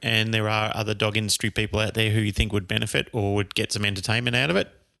show and there are other dog industry people out there who you think would benefit or would get some entertainment out of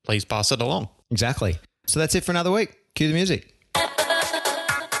it, please pass it along. Exactly. So that's it for another week. Cue the music.